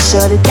up.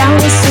 Shut it down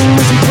as soon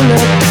as we pull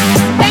up.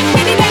 Bang,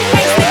 bitty, bang,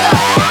 bang, stick up.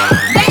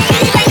 Bang,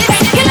 bitty, bang,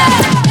 it's a killer.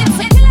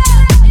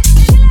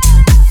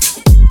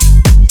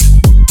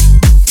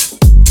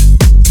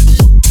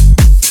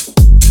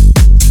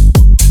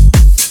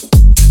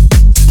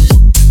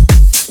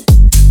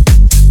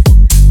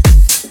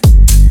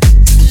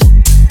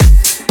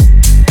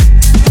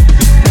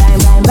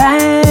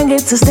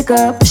 It's a stick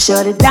up,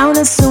 shut it down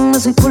as soon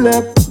as we pull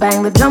up.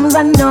 Bang the drums,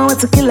 I know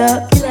it's a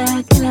killer.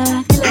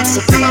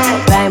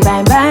 Bang,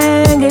 bang,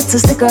 bang, it's a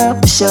stick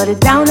up, shut it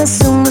down as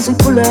soon as we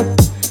pull up.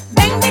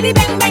 Bang, bitty,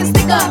 bang, bang,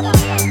 stick up.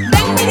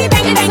 Bang, bitty,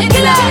 bang, it's a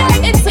killer.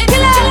 It's a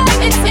killer.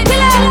 It's a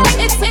killer.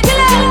 It's a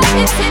killer.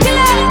 It's a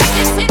killer.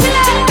 It's a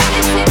killer.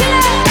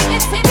 It's a killer.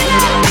 It's a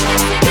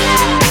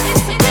killer.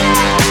 It's a killer.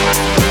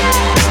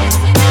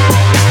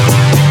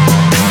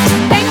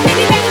 Bang,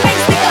 bitty, bang, bang,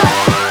 stick up.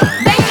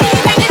 Bang, bitty,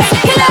 bang, it's a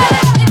killer.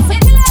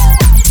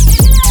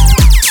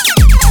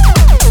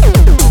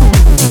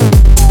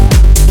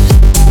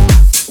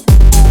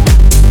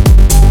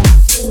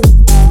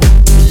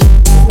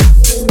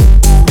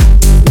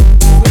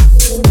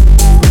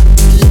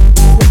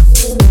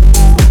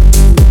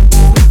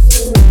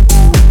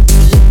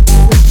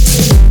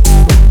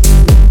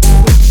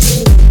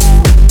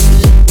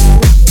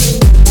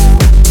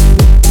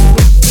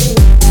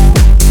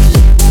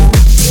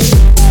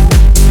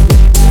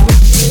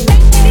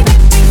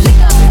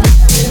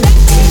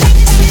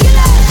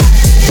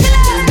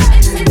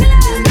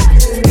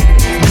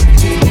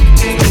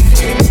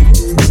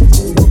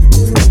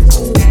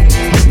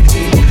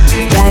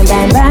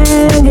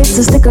 It's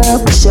a stick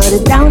up, shut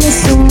it down as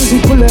soon as we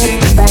pull up.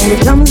 Bang the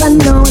drums, I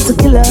know it's a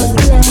killer.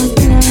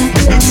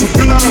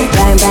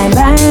 Bang, bang,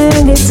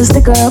 bang, it's a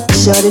stick up,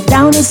 shut it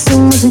down as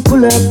soon as we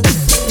pull up.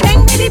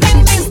 Bang, bitty,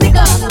 bang, bang, stick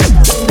up.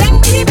 Bang,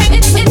 bitty, bang,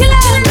 it's a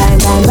killer. Bang,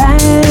 bang,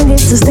 bang,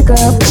 it's a stick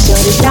up,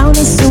 shut it down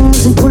as soon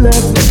as we pull up.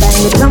 Bang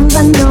the drums,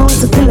 I know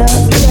it's a killer.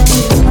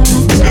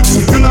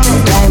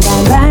 Bang,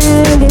 bang,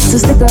 bang, it's a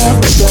stick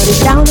up, shut it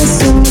down as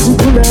soon as we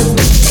pull up.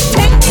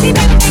 Bang, bitty,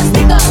 bang, bang,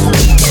 stick up.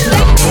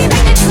 Bang, bitty,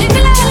 bang, it's a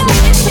killer.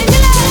 It's a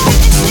killer.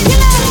 It's a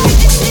killer.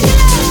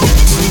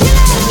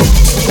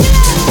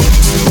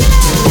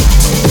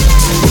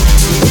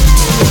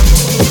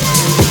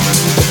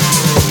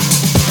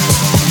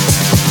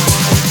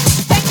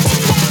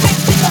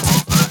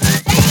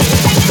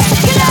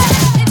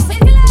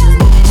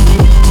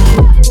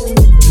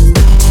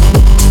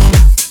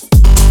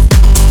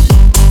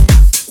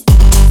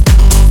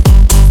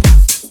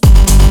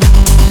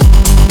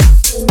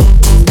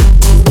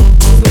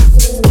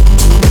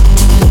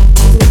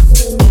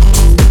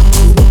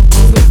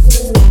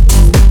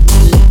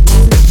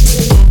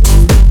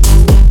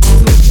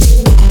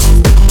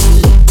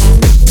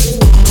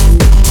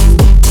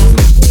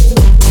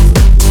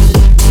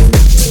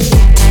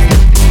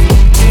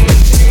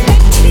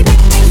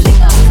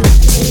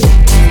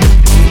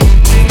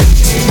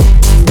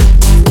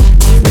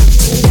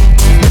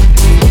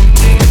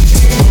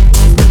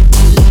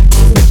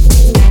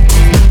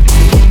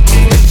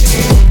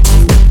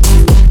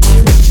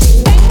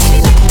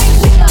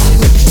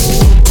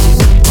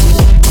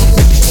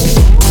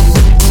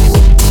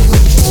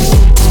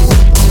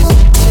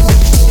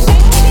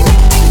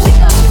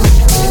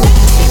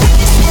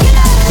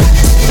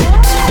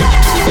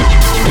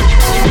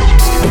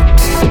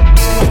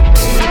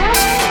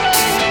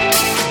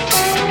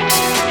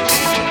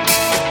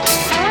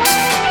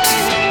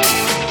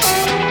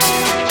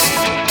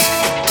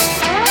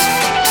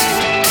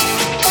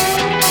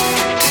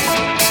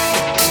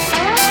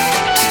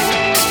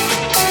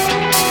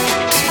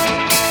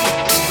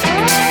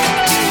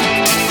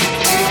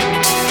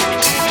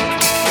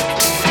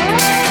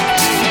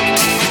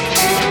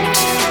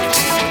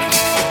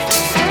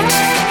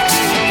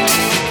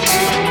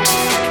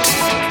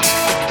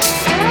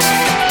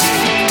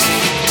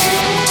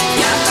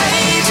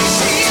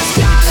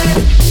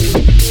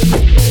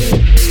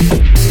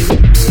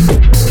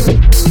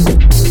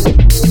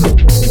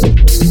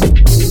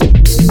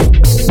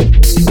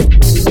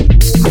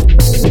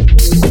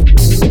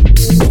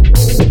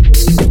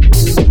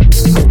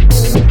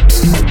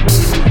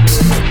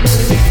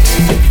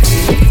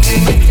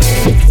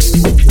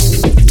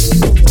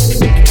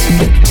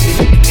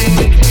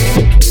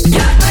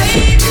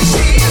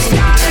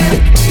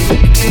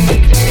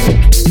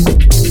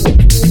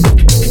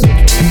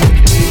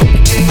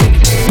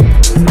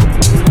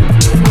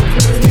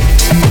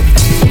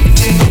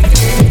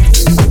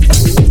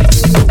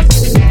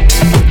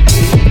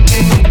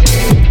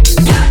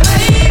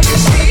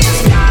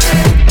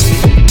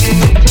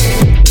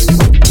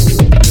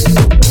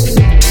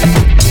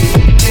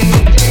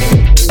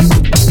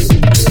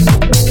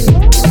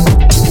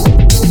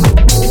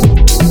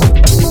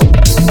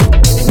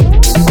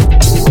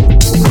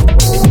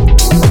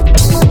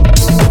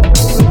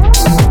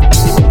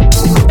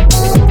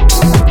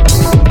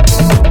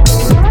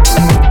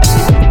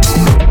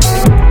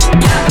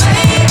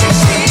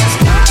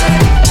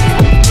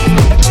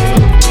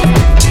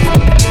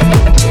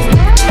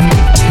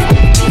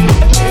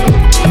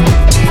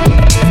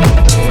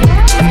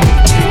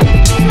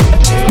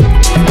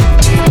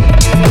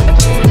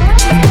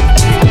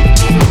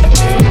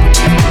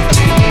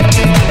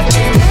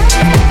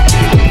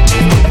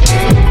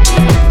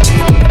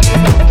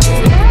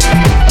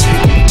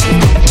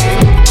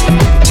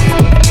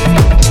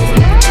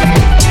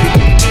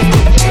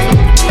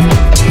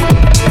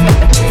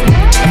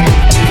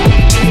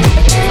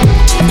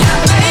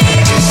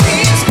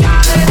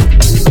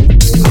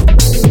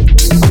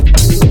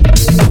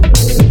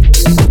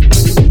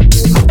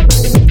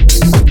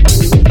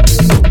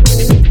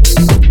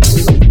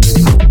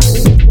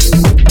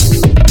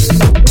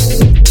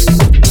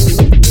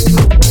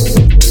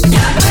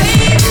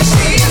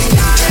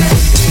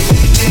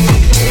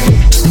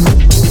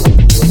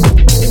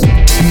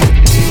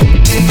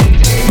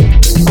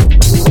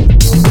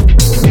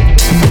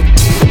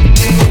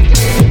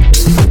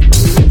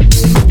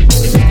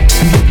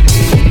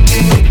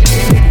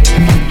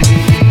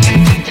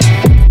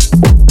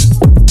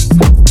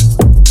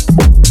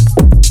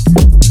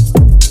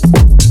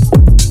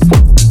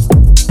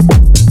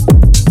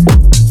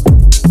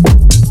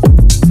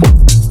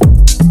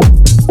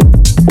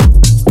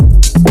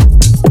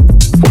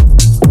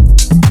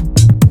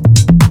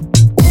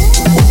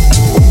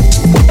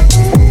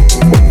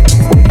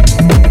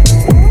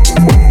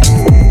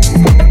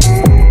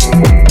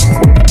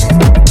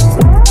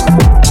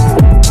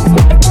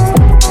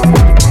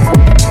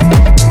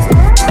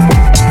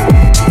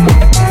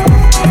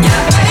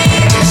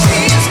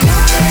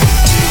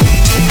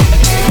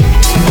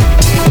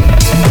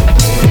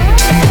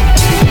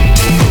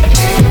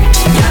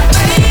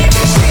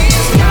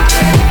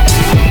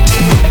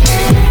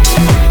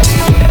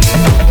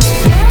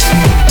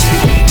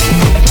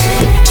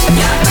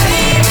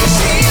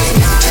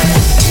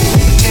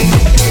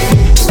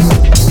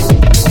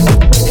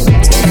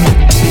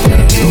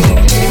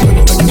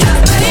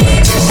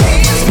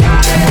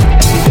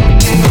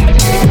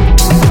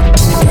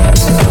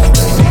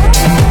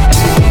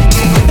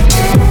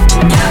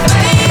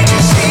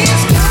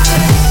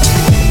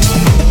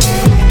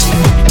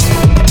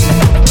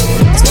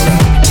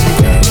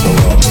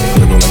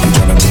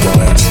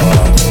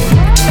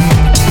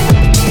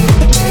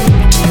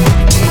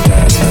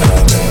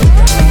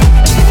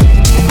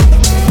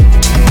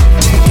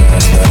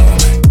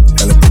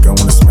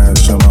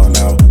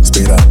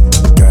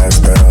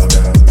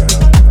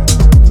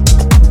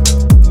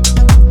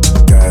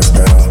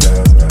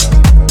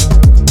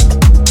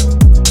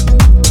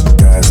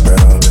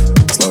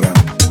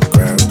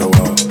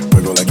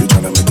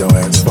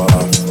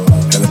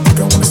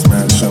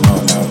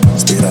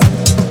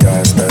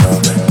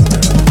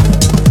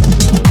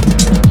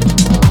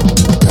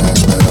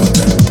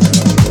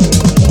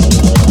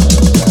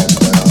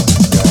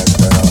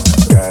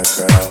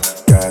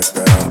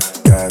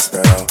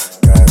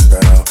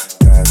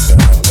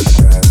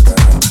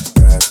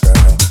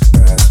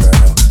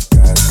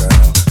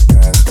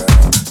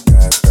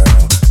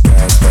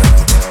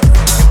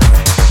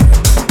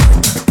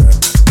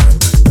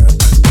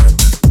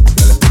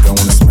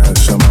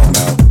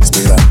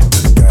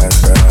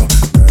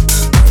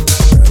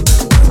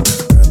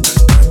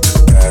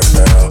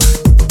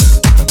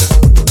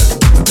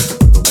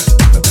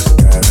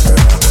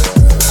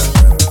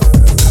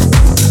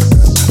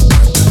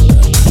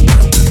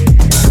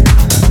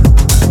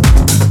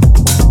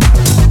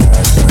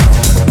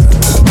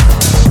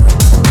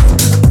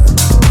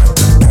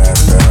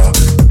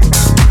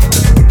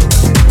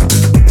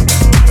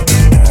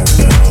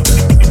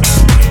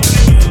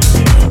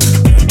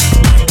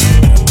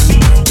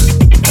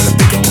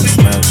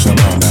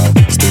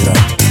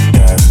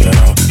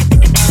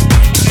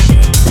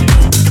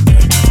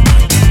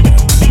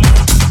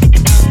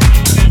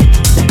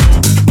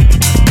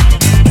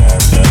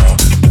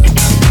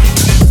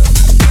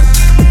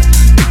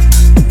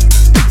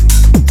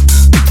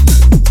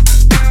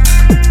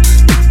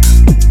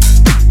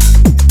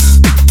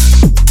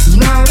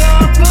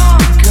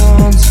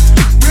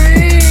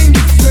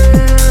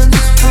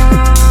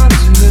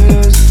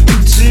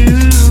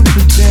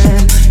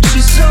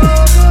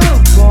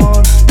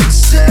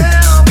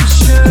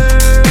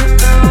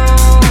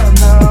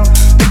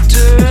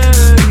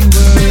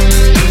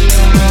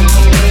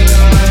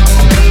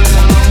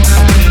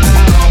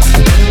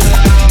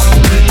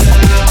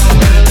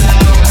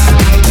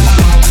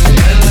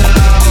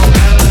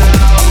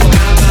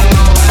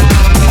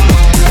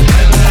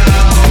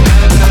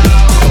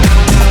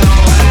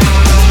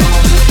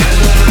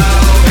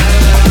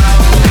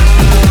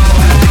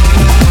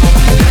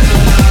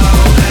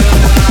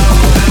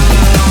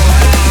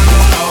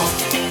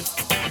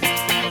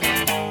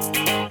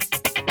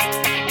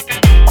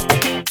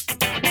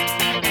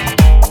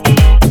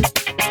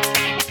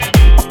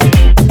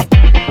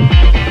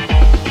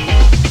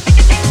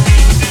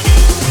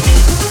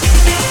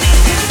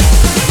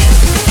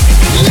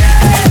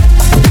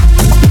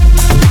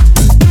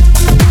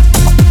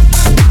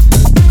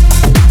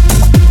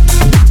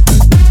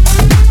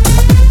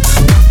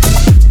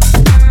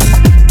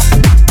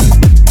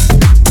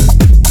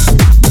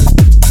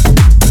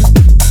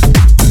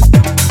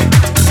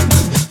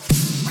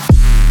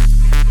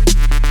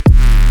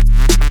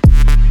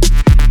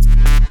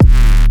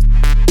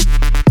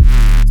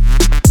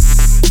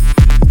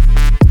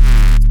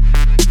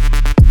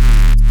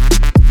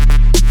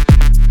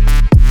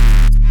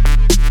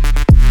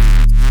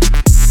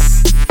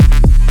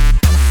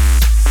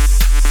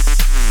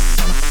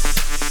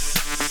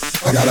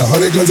 I got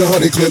 100 guns,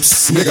 100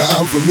 clips, nigga,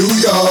 I'm from New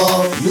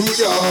York, New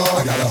York.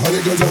 I got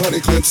 100 guns,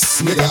 100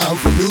 clips, nigga, I'm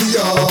from New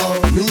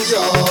York, New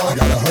York. I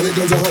got 100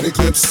 guns, 100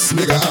 clips,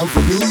 nigga, I'm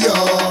from New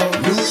York,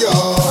 New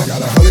York. I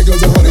got 100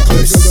 guns, 100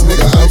 clips,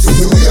 nigga, I'm from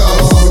New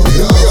York,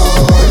 New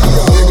York. I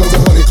got 100 guns,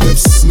 100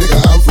 clips, nigga,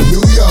 I'm from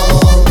New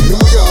York, New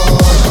York.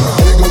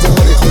 I got 100 guns,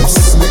 100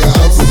 clips, nigga,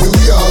 I'm from New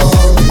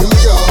York, New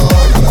York.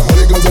 I got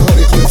 100 guns,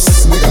 100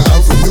 clips, nigga,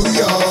 I'm from New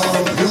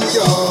York, New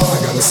York.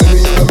 I got a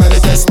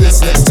semi-automatic that's this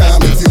next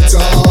time if you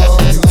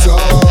talk, Utah.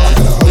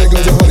 I got 100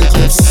 guns, 100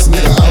 clips,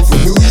 nigga, I'm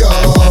from New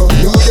York,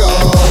 New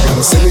York. I got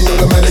a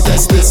semi-automatic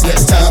that's this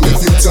next time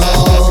if you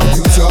talk,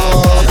 Utah.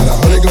 I got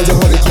 100 guns,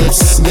 100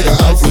 clips, nigga,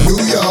 I'm from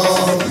New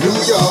York, New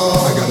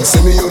York. I got a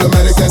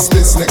semi-automatic that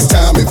spits next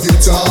time if you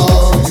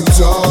talk,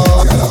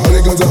 Utah. I got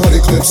 100 guns,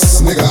 100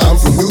 clips, nigga, I'm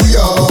from New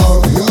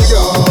York, New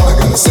York. I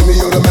got a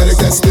semi-automatic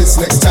that spits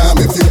next time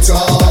if you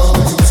talk,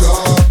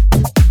 Utah.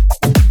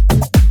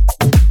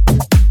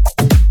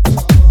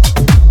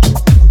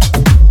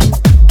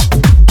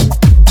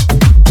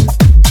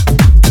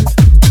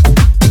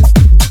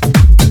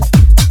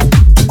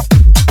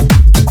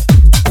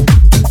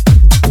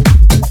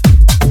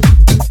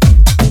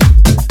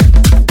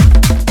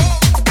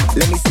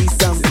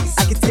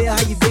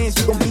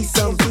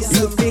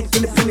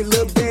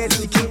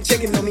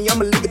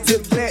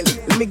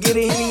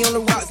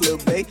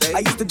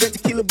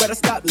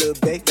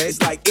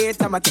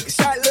 I take a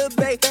shot, little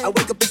babe. I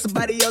wake up in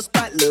somebody else's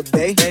spot, little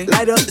babe.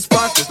 Light up the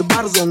sparkles, the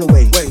bottles on the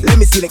way. Let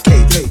me see the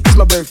cake, it's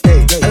my birthday.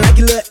 I like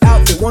your little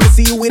outfit, wanna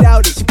see you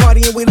without it. She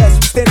partying with us,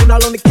 we standing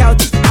all on the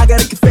couches. I got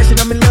a confession,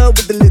 I'm in love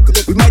with the liquor.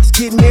 We might just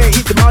get married,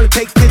 hit the mall and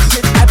take pictures.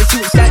 After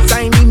shooting shots,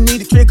 I ain't even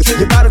need a trigger.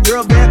 Your bottle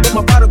girl bad, but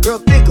my bottle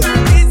girl thicker.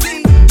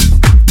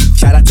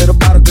 Shout out to the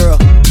bottle girl.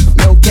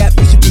 No cap,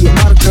 you should be a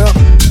model girl.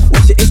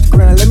 What's your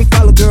Instagram? Let me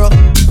follow, girl.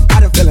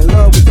 I done fell in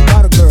love with the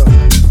bottle girl.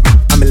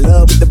 I'm in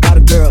love with the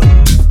bottle girl.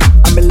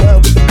 I'm in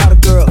love with the bottle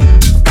girl.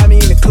 Got me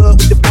in the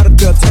club with the bottle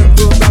girl. Turn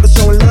through a bottle,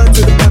 showing love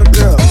to the bottle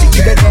girl. She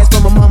get that ass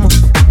from my mama.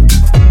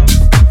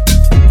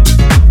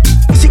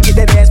 She get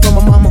that ass from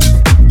my mama.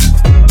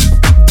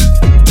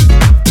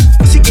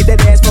 She get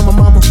that ass from my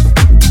mama.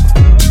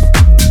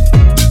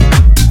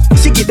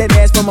 She get that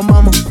ass from my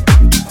mama.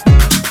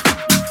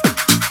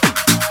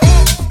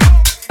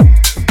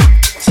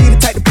 She the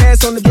type to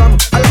pass on the drama.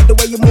 I like the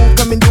way you move,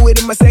 come and do it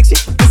in my section.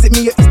 Visit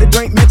me, it's the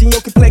drink, matching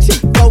your complexion.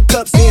 4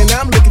 cups in, now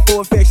I'm looking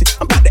for affection.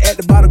 I'm about to add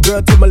the bottle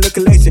girl to my little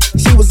collection.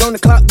 She was on the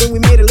clock when we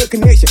made a little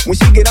connection. When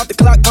she get off the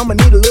clock, I'ma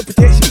need a little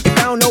protection. If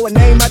I don't know her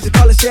name, I just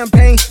call her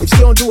champagne. If she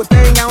don't do a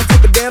thing, I don't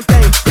take a damn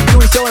thing. If you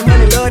ain't showing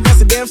money, love,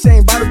 that's a damn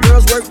shame. Bottle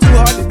girls work too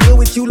hard to deal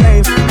with you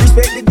lame.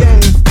 Respect the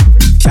game.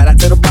 Shout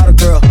out to the bottle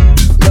girl.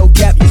 No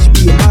cap, you should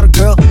be a model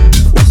girl.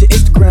 What's your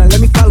Instagram?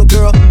 Let me follow,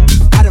 girl.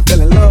 I done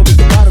fell in love with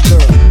the bottle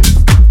girl.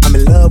 I'm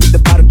in love with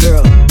the bottle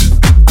girl.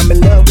 I'm in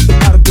love with the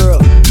bottle girl.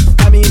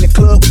 Got me in the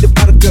club with the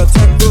bottle girl.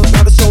 Turn through a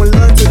bottle, showing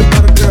love to the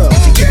bottle girl.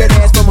 She get that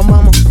ass from my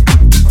mama.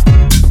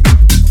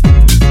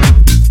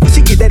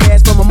 She get that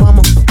ass from my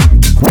mama.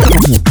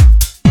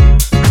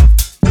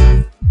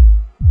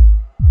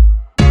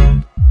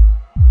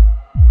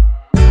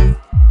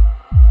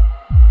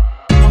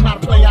 I'm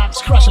not a player, I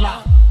just crush a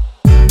lot.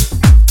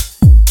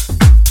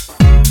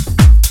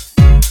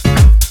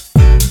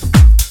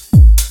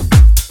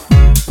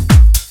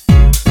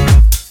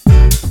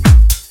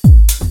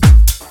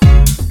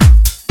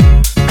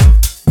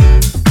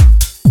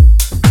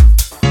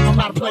 I'm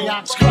not a player,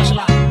 I just